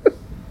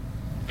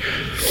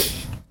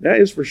 That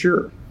is for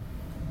sure.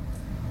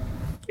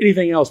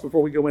 Anything else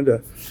before we go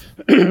into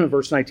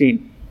verse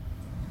 19?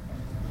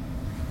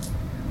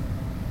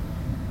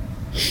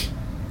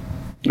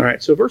 All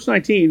right, so verse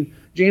 19,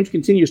 James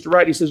continues to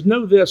write. He says,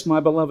 "Know this, my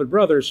beloved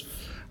brothers,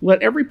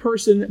 let every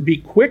person be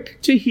quick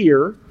to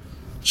hear,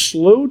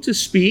 slow to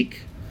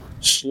speak,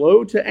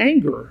 slow to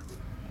anger.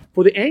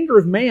 For the anger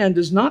of man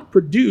does not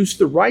produce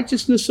the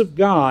righteousness of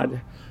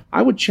God."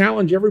 I would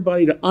challenge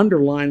everybody to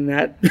underline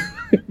that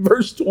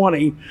verse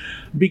 20,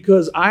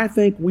 because I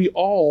think we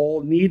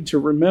all need to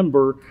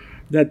remember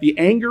that the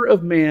anger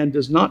of man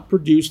does not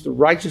produce the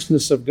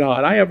righteousness of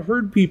God. I have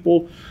heard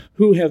people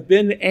who have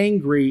been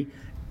angry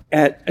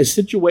at a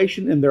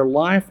situation in their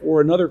life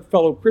or another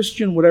fellow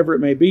Christian, whatever it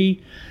may be,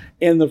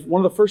 and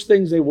one of the first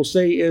things they will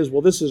say is,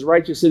 well, this is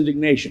righteous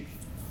indignation.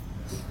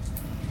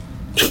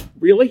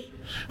 Really?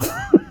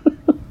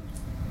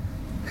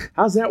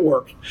 How's that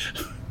work?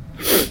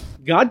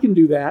 God can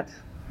do that.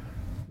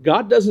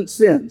 God doesn't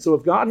sin. So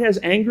if God has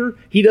anger,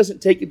 he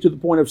doesn't take it to the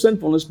point of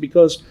sinfulness,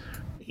 because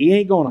he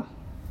ain't gonna.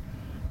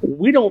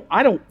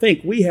 I don't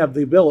think we have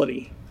the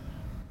ability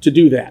to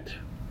do that.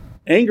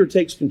 Anger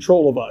takes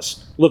control of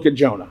us. Look at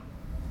Jonah,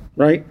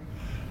 right?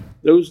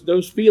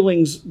 Those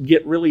feelings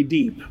get really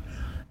deep,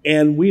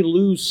 and we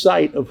lose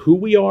sight of who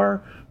we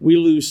are. We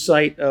lose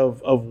sight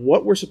of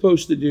what we're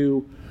supposed to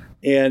do.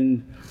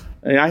 And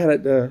I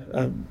had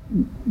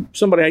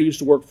somebody I used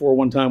to work for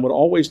one time would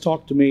always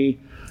talk to me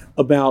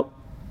about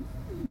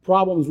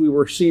problems we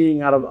were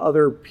seeing out of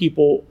other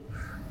people,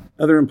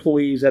 other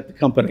employees at the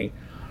company.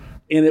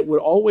 And it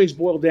would always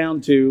boil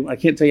down to, I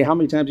can't tell you how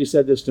many times he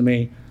said this to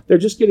me, they're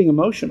just getting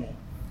emotional.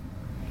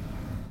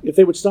 If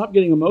they would stop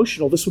getting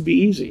emotional, this would be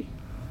easy.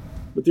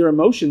 But their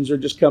emotions are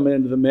just coming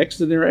into the mix,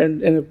 and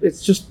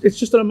it's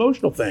just an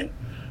emotional thing.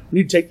 We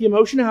need to take the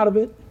emotion out of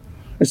it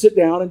and sit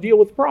down and deal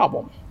with the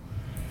problem.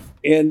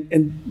 And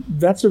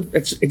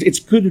it's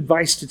good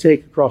advice to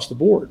take across the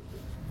board.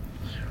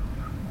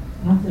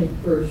 I think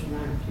verse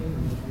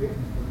 19 was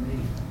written for me.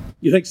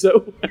 You think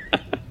so?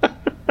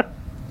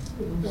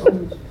 I'm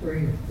always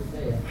praying for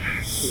that.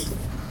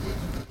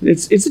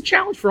 It's a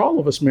challenge for all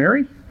of us,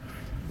 Mary.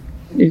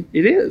 It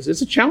is.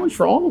 It's a challenge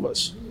for all of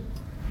us.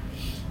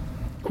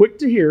 Quick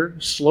to hear,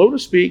 slow to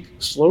speak,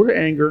 slow to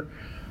anger.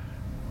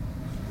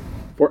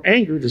 For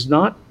anger does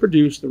not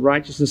produce the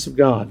righteousness of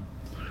God.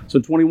 So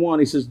 21,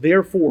 he says,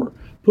 "Therefore,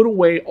 put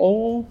away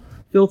all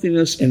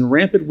filthiness and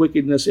rampant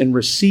wickedness, and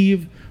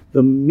receive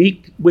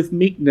with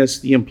meekness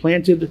the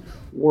implanted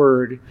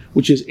word,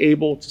 which is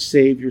able to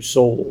save your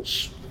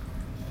souls."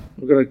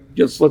 We're going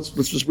to let's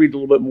just read a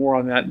little bit more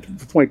on that.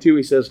 For 22,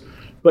 he says,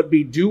 "But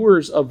be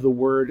doers of the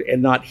word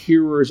and not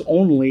hearers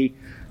only,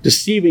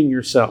 deceiving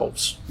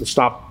yourselves." We'll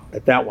stop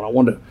at that one. I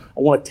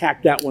want to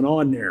tack that one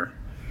on there,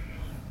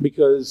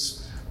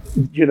 because,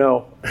 you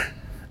know,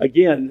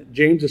 again,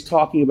 James is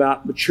talking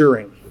about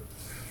maturing.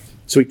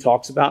 So he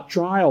talks about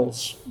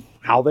trials,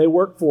 how they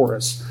work for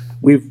us.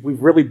 We've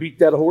really beat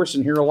that horse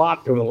in here a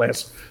lot over the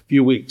last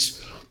few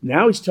weeks.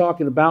 Now he's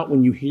talking about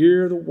when you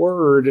hear the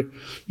word,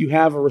 you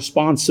have a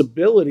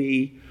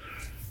responsibility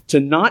to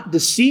not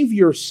deceive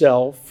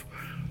yourself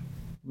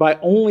by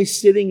only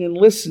sitting and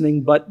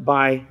listening, but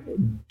by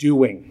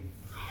doing.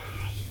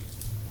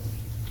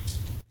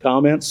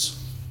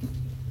 Comments?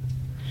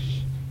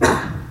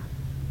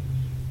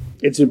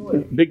 It's a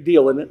big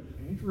deal, isn't it?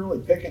 He's really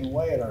picking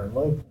away at our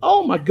local.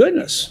 Oh my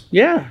goodness!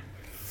 Yeah.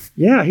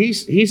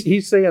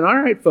 He's saying, "All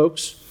right,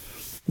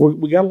 folks,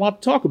 we got a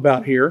lot to talk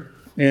about here."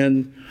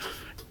 And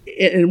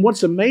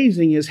what's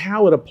amazing is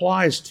how it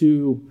applies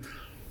to.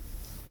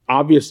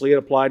 Obviously, it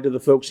applied to the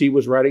folks he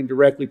was writing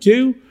directly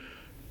to,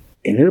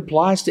 and it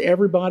applies to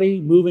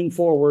everybody moving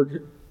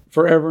forward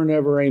forever and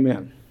ever.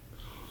 Amen.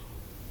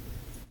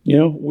 You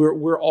know,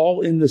 we're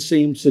all in the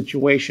same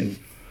situation.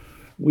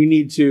 We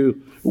need to,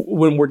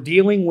 when we're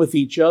dealing with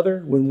each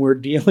other, when we're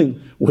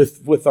dealing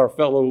with our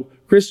fellow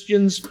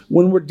Christians,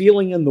 when we're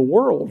dealing in the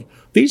world,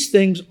 these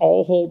things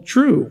all hold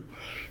true.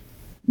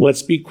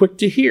 Let's be quick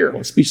to hear.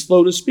 Let's be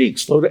slow to speak,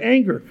 slow to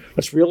anger.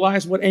 Let's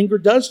realize what anger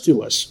does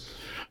to us.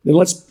 Then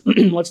let's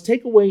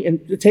take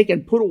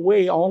and put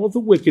away all of the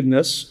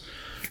wickedness,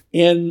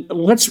 and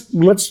let's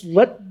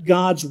let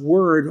God's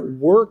word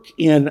work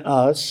in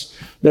us,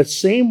 that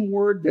same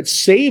word that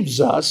saves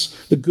us,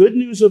 the good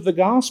news of the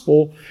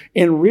gospel,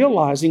 and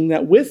realizing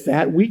that with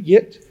that we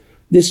get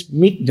this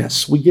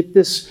meekness.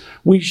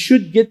 We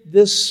should get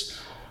this,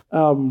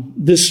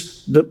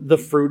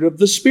 the fruit of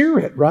the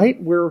Spirit,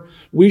 right? Where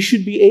we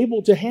should be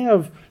able to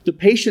have the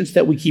patience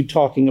that we keep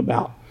talking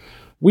about.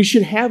 We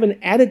should have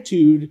an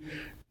attitude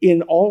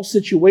in all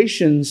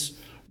situations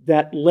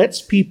that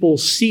lets people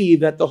see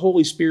that the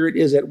Holy Spirit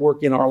is at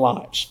work in our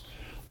lives.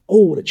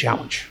 Oh, what a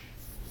challenge.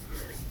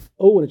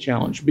 Oh, what a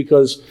challenge.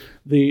 Because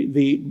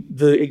the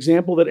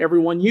example that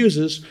everyone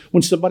uses,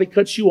 when somebody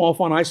cuts you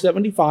off on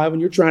I-75 and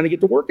you're trying to get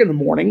to work in the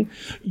morning,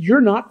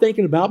 you're not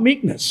thinking about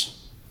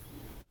meekness.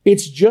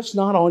 It's just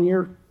not on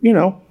your,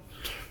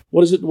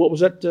 what is it? What was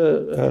that?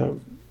 The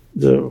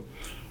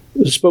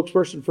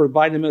spokesperson for the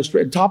Biden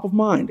administration, top of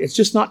mind. It's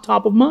just not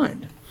top of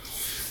mind.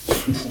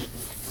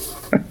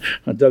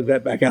 I dug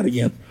that back out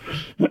again.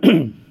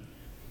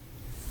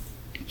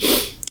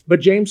 But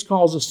James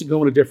calls us to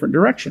go in a different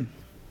direction.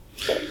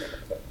 It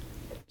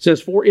says,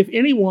 for if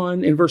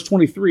anyone, in verse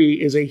 23,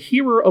 is a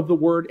hearer of the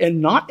word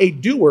and not a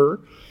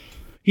doer,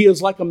 he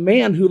is like a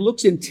man who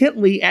looks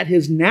intently at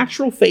his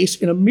natural face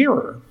in a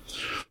mirror.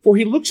 For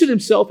he looks at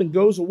himself and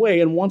goes away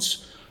and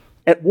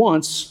at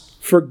once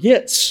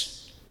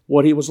forgets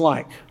what he was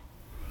like.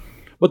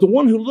 But the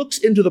one who looks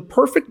into the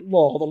perfect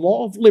law, the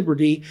law of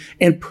liberty,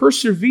 and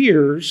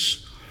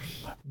perseveres,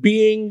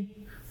 being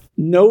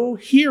no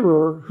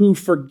hearer who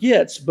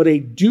forgets, but a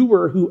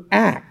doer who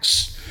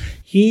acts,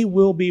 he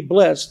will be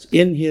blessed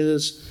in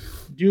his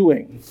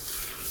doing.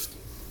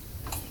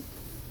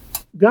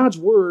 God's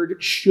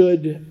word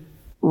should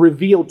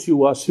reveal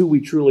to us who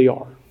we truly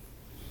are.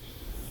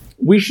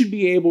 We should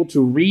be able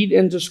to read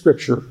into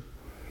Scripture,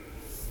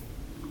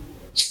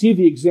 see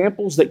the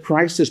examples that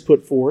Christ has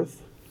put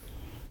forth,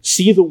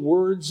 see the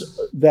words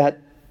that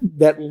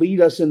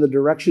lead us in the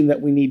direction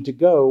that we need to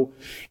go,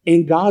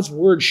 and God's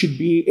word should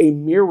be a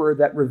mirror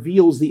that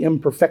reveals the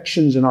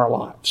imperfections in our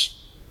lives.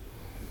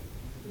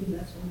 And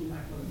that's when you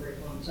might want to break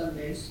on some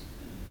days.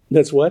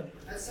 That's what?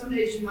 Some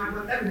days you might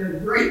want them to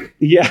break.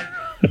 Yeah.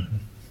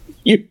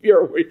 You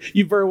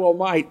very well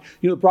might.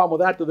 The problem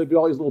with that, though, there'd be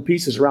all these little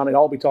pieces around it,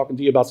 all be talking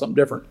to you about something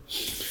different.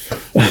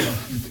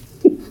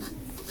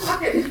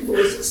 Okay,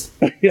 voices.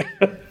 Yeah.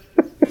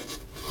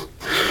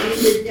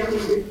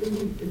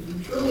 If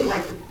you truly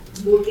like to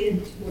look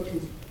into what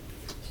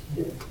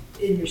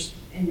in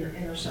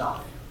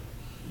yourself,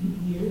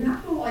 you're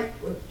not going to like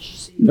what you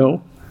see.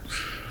 No.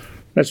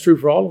 That's true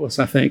for all of us,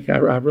 I think. I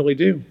really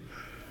do.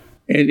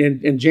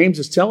 And James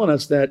is telling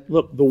us that,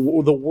 look, the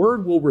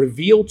word will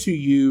reveal to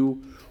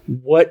you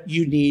what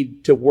you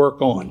need to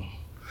work on.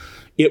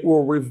 It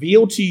will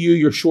reveal to you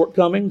your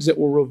shortcomings. It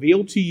will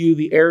reveal to you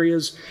the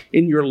areas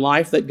in your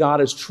life that God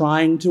is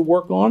trying to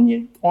work on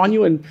you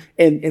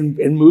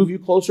and move you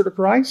closer to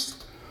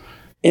Christ.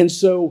 And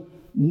so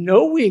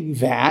knowing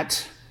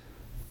that,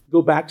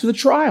 go back to the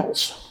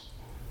trials.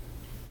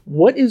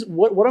 What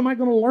am I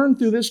going to learn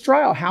through this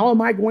trial? How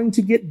am I going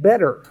to get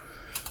better?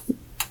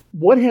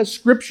 What has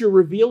Scripture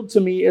revealed to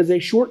me as a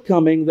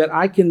shortcoming that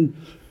I can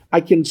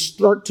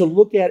start to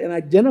look at and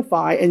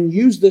identify and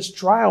use this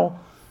trial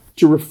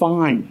to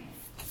refine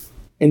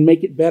and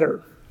make it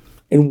better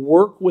and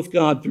work with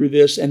God through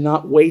this and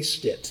not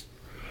waste it?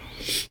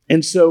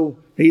 And so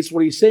here's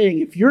what he's saying.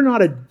 If you're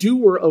not a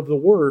doer of the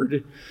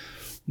word,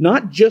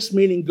 not just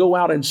meaning go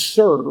out and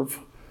serve,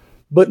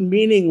 but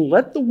meaning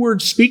let the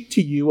word speak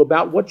to you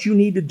about what you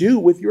need to do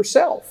with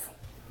yourself.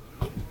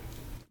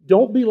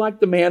 Don't be like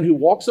the man who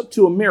walks up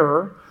to a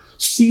mirror,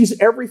 sees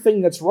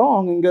everything that's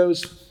wrong, and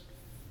goes,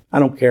 I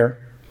don't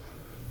care,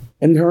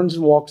 and turns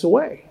and walks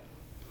away.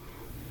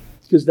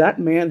 Because that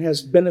man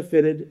has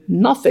benefited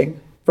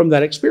nothing from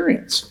that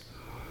experience.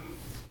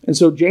 And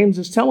so James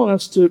is telling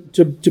us to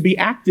be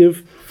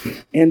active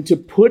and to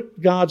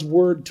put God's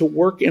word to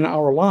work in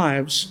our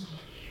lives.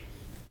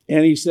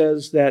 And he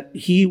says that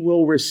he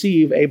will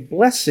receive a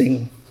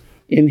blessing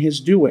in his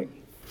doing.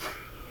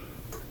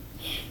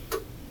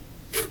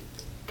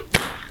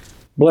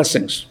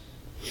 Blessings.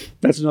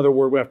 That's another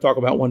word we have to talk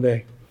about one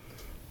day.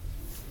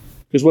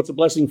 Because what's a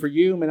blessing for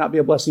you may not be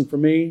a blessing for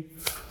me.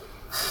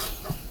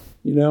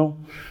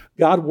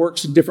 God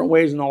works in different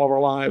ways in all of our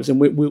lives, and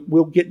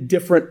we'll get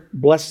different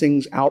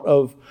blessings out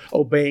of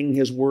obeying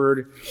his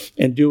word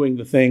and doing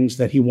the things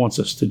that he wants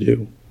us to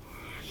do.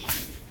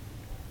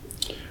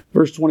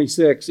 Verse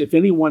 26, if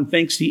anyone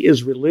thinks he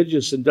is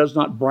religious and does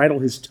not bridle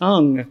his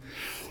tongue,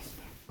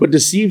 but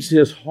deceives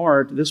his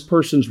heart, this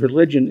person's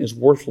religion is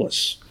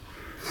worthless.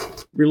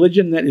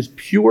 Religion that is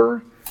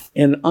pure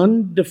and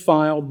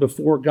undefiled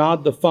before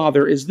God the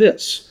Father is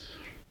this: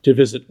 to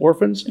visit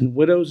orphans and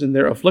widows in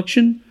their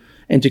affliction,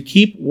 and to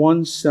keep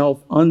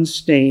oneself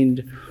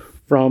unstained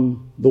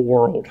from the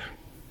world.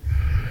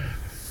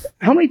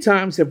 How many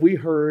times have we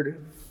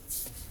heard,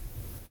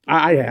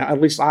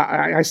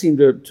 I seem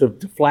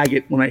to flag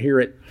it when I hear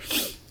it,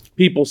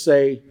 people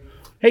say,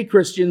 hey,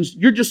 Christians,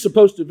 you're just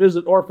supposed to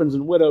visit orphans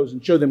and widows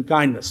and show them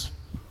kindness.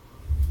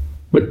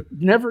 But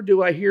never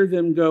do I hear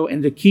them go,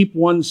 and to keep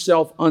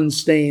oneself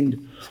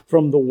unstained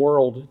from the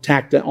world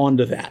tacked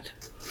onto that.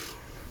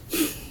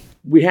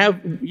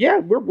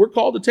 we're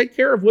called to take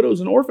care of widows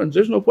and orphans.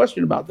 There's no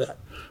question about that.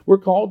 We're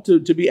called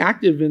to be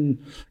active in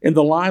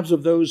the lives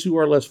of those who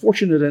are less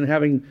fortunate and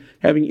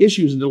having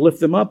issues, and to lift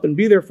them up and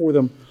be there for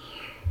them.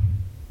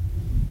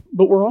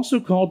 But we're also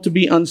called to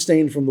be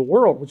unstained from the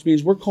world, which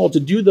means we're called to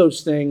do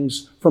those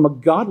things from a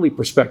godly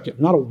perspective,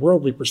 not a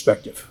worldly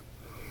perspective.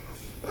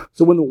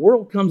 So when the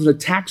world comes and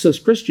attacks us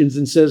Christians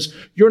and says,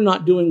 you're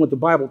not doing what the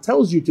Bible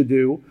tells you to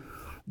do,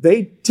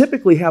 they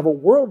typically have a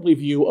worldly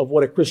view of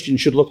what a Christian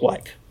should look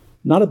like,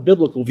 not a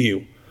biblical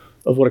view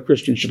of what a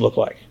Christian should look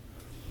like.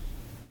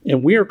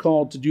 And we are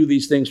called to do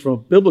these things from a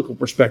biblical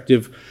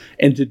perspective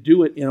and to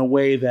do it in a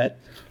way that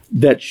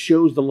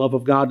shows the love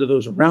of God to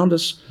those around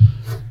us.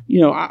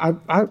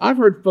 I've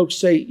heard folks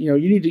say, you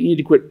need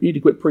to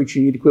quit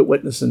preaching, you need to quit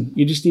witnessing.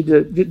 You just need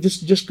to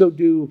just go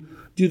do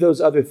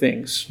those other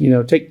things.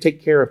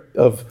 Take care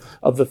of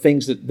the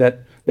things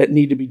that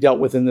need to be dealt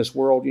with in this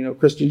world.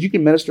 Christians, you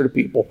can minister to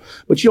people,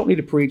 but you don't need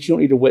to preach, you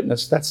don't need to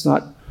witness. That's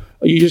not.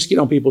 You just get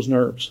on people's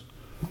nerves.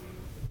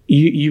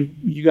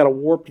 You got a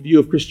warped view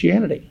of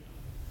Christianity.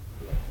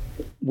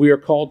 We are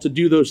called to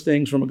do those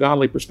things from a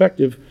godly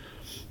perspective,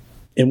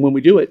 and when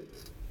we do it,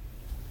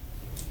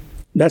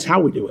 that's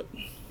how we do it.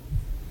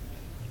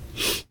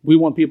 We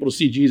want people to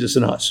see Jesus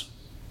in us.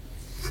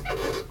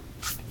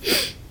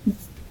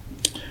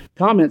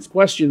 Comments,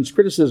 questions,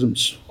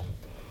 criticisms,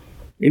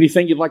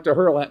 anything you'd like to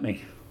hurl at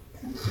me?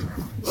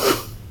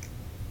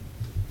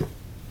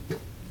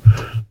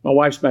 My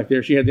wife's back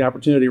there. She had the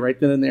opportunity right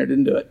then and there,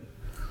 didn't do it.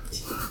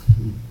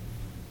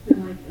 I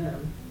like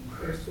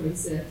verse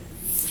 26.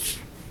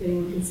 If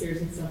anyone considers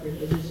himself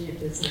religious, yet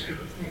does not keep it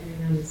tightly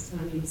around his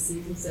tongue, he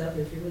deceives himself,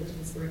 his religion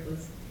is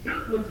worthless. I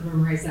want to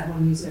memorize that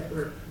one, use that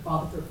for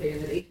father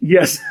profanity.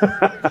 Yes.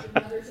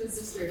 Brothers and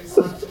sisters,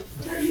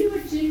 are you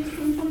like James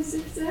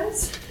 1:26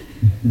 says?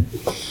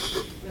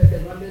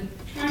 Because I've been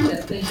trying to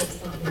think of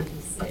something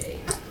to say,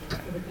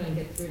 but we're trying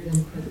to get through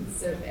them because it's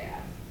so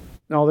bad.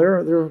 No,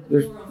 there's.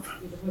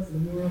 What's the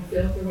moral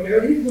filth or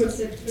whatever you want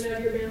to put out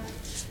of your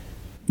mouth?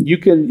 You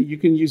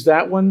can use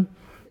that one.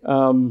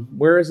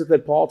 Where is it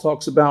that Paul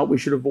talks about we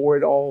should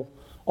avoid all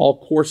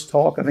coarse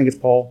talk? I think it's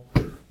Paul.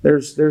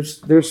 There's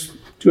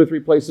 2 or 3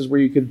 places where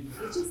you could.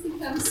 It just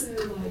becomes so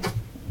commonplace.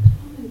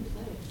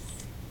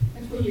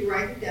 That's when you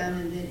write it down,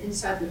 and then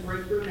inside the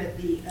break room at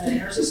the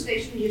nurse's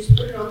station, you just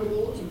put it on the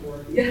bulletin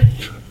board. Yeah.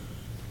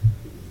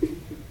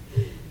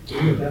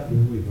 That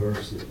really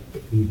verse that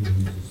even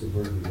uses the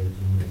word religion.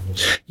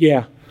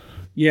 Yeah.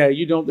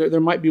 You don't. There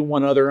might be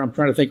one other. I'm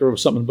trying to think of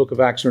something in the Book of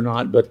Acts or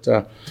not, but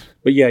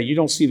yeah, you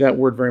don't see that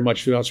word very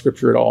much throughout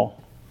Scripture at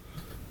all.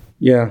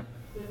 Yeah.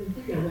 I've been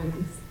thinking about it.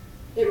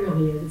 It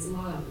really is. It's a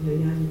lot of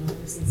young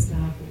lovers and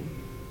stuff,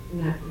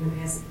 and I'm going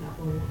to ask a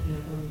couple.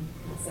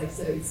 It's like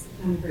so. It's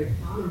become very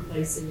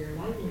commonplace in your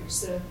language.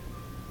 So,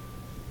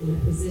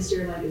 is this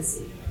your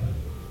legacy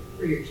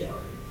for your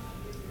children?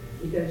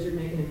 Because you're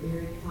making it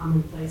very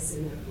commonplace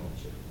in their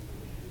culture.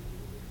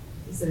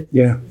 So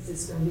Yeah. is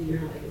this going to be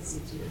your legacy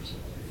to your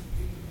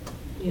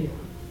children?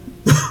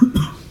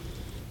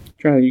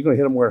 You're going to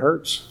hit them where it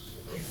hurts.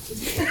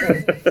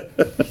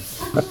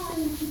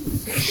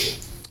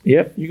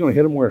 Yep, you're going to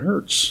hit them where it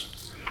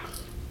hurts.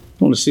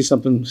 I want to see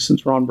something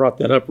since Ron brought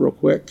that up real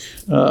quick.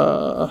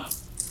 I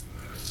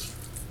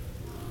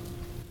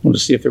want to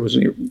see if there was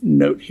any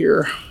note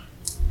here.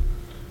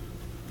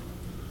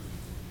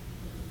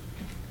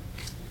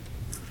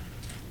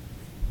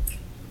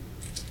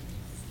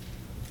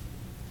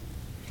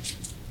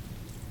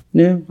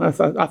 No, I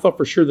thought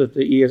for sure that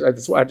the I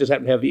just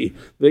happen to have the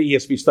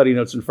ESV study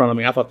notes in front of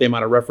me. I thought they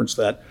might have referenced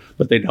that,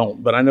 but they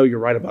don't. But I know you're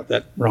right about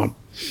that, Ron.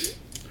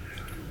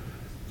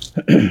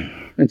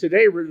 And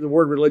today, the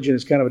word religion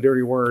is kind of a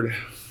dirty word.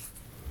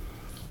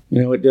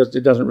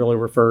 It doesn't really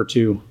refer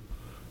to,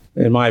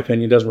 in my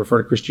opinion, it doesn't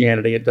refer to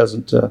Christianity. It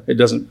doesn't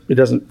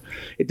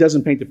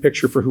paint the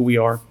picture for who we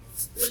are.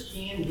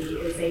 Christianity is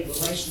a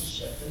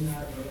relationship and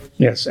not a religion.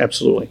 Yes,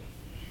 absolutely.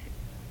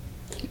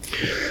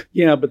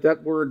 Yeah, but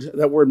that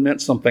word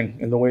meant something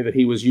in the way that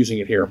he was using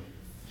it here.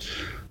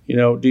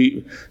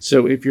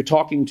 So if you're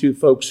talking to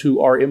folks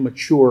who are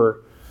immature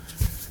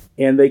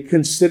and they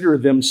consider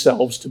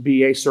themselves to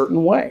be a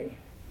certain way,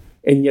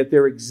 and yet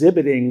they're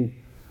exhibiting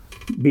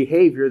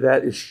behavior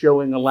that is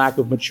showing a lack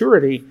of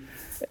maturity,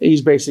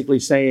 he's basically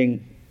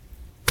saying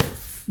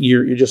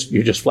you're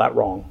just flat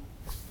wrong.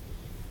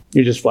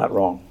 You're just flat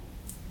wrong.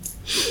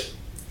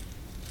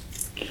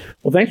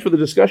 Well, thanks for the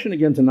discussion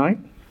again tonight.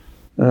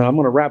 I'm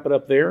going to wrap it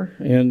up there,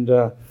 and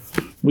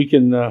we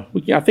can.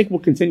 I think we'll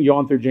continue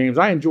on through James.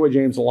 I enjoy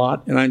James a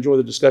lot, and I enjoy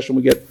the discussion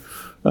we get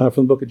from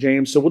the book of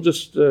James. So we'll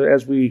just,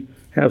 as we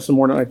have some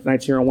more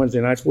nights here on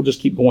Wednesday nights, we'll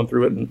just keep going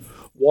through it and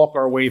walk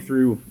our way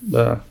through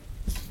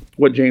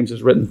what James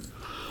has written.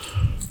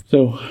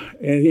 So,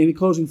 any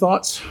closing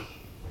thoughts?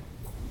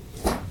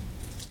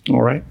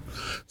 All right,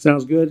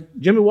 sounds good.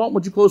 Jimmy Walton,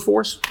 would you close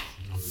for us?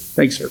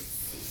 Thanks, sir.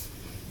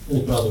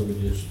 And Father, we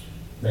just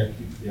thank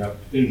you for the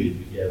opportunity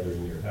to gather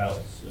in your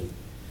house. And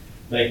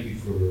thank you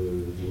for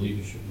the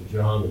leadership of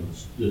John and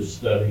the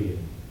study.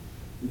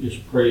 And We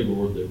just pray,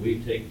 Lord, that we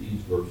take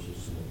these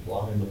verses and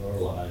apply them in our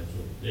lives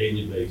on a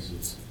daily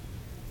basis.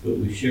 But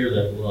we share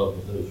that love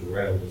with those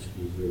around us,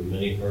 because there are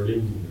many hurting,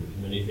 and there's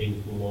many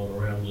things going on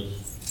around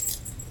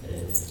us.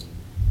 And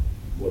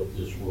what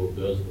this world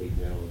does need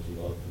now is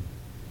love.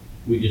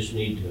 We just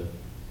need to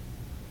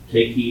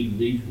take heed of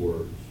these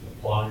words,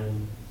 apply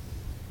them,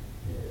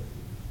 and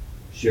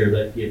share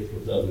that gift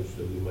with others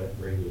so we might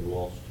bring the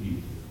lost to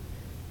you.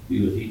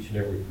 Be with each and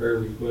every prayer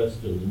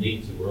request and the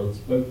needs that were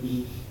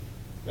unspoken.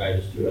 Guide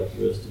us throughout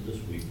the rest of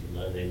this week. In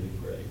thy name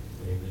we pray.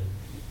 Amen.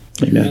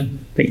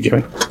 Amen. Thank you,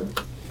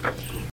 Joey.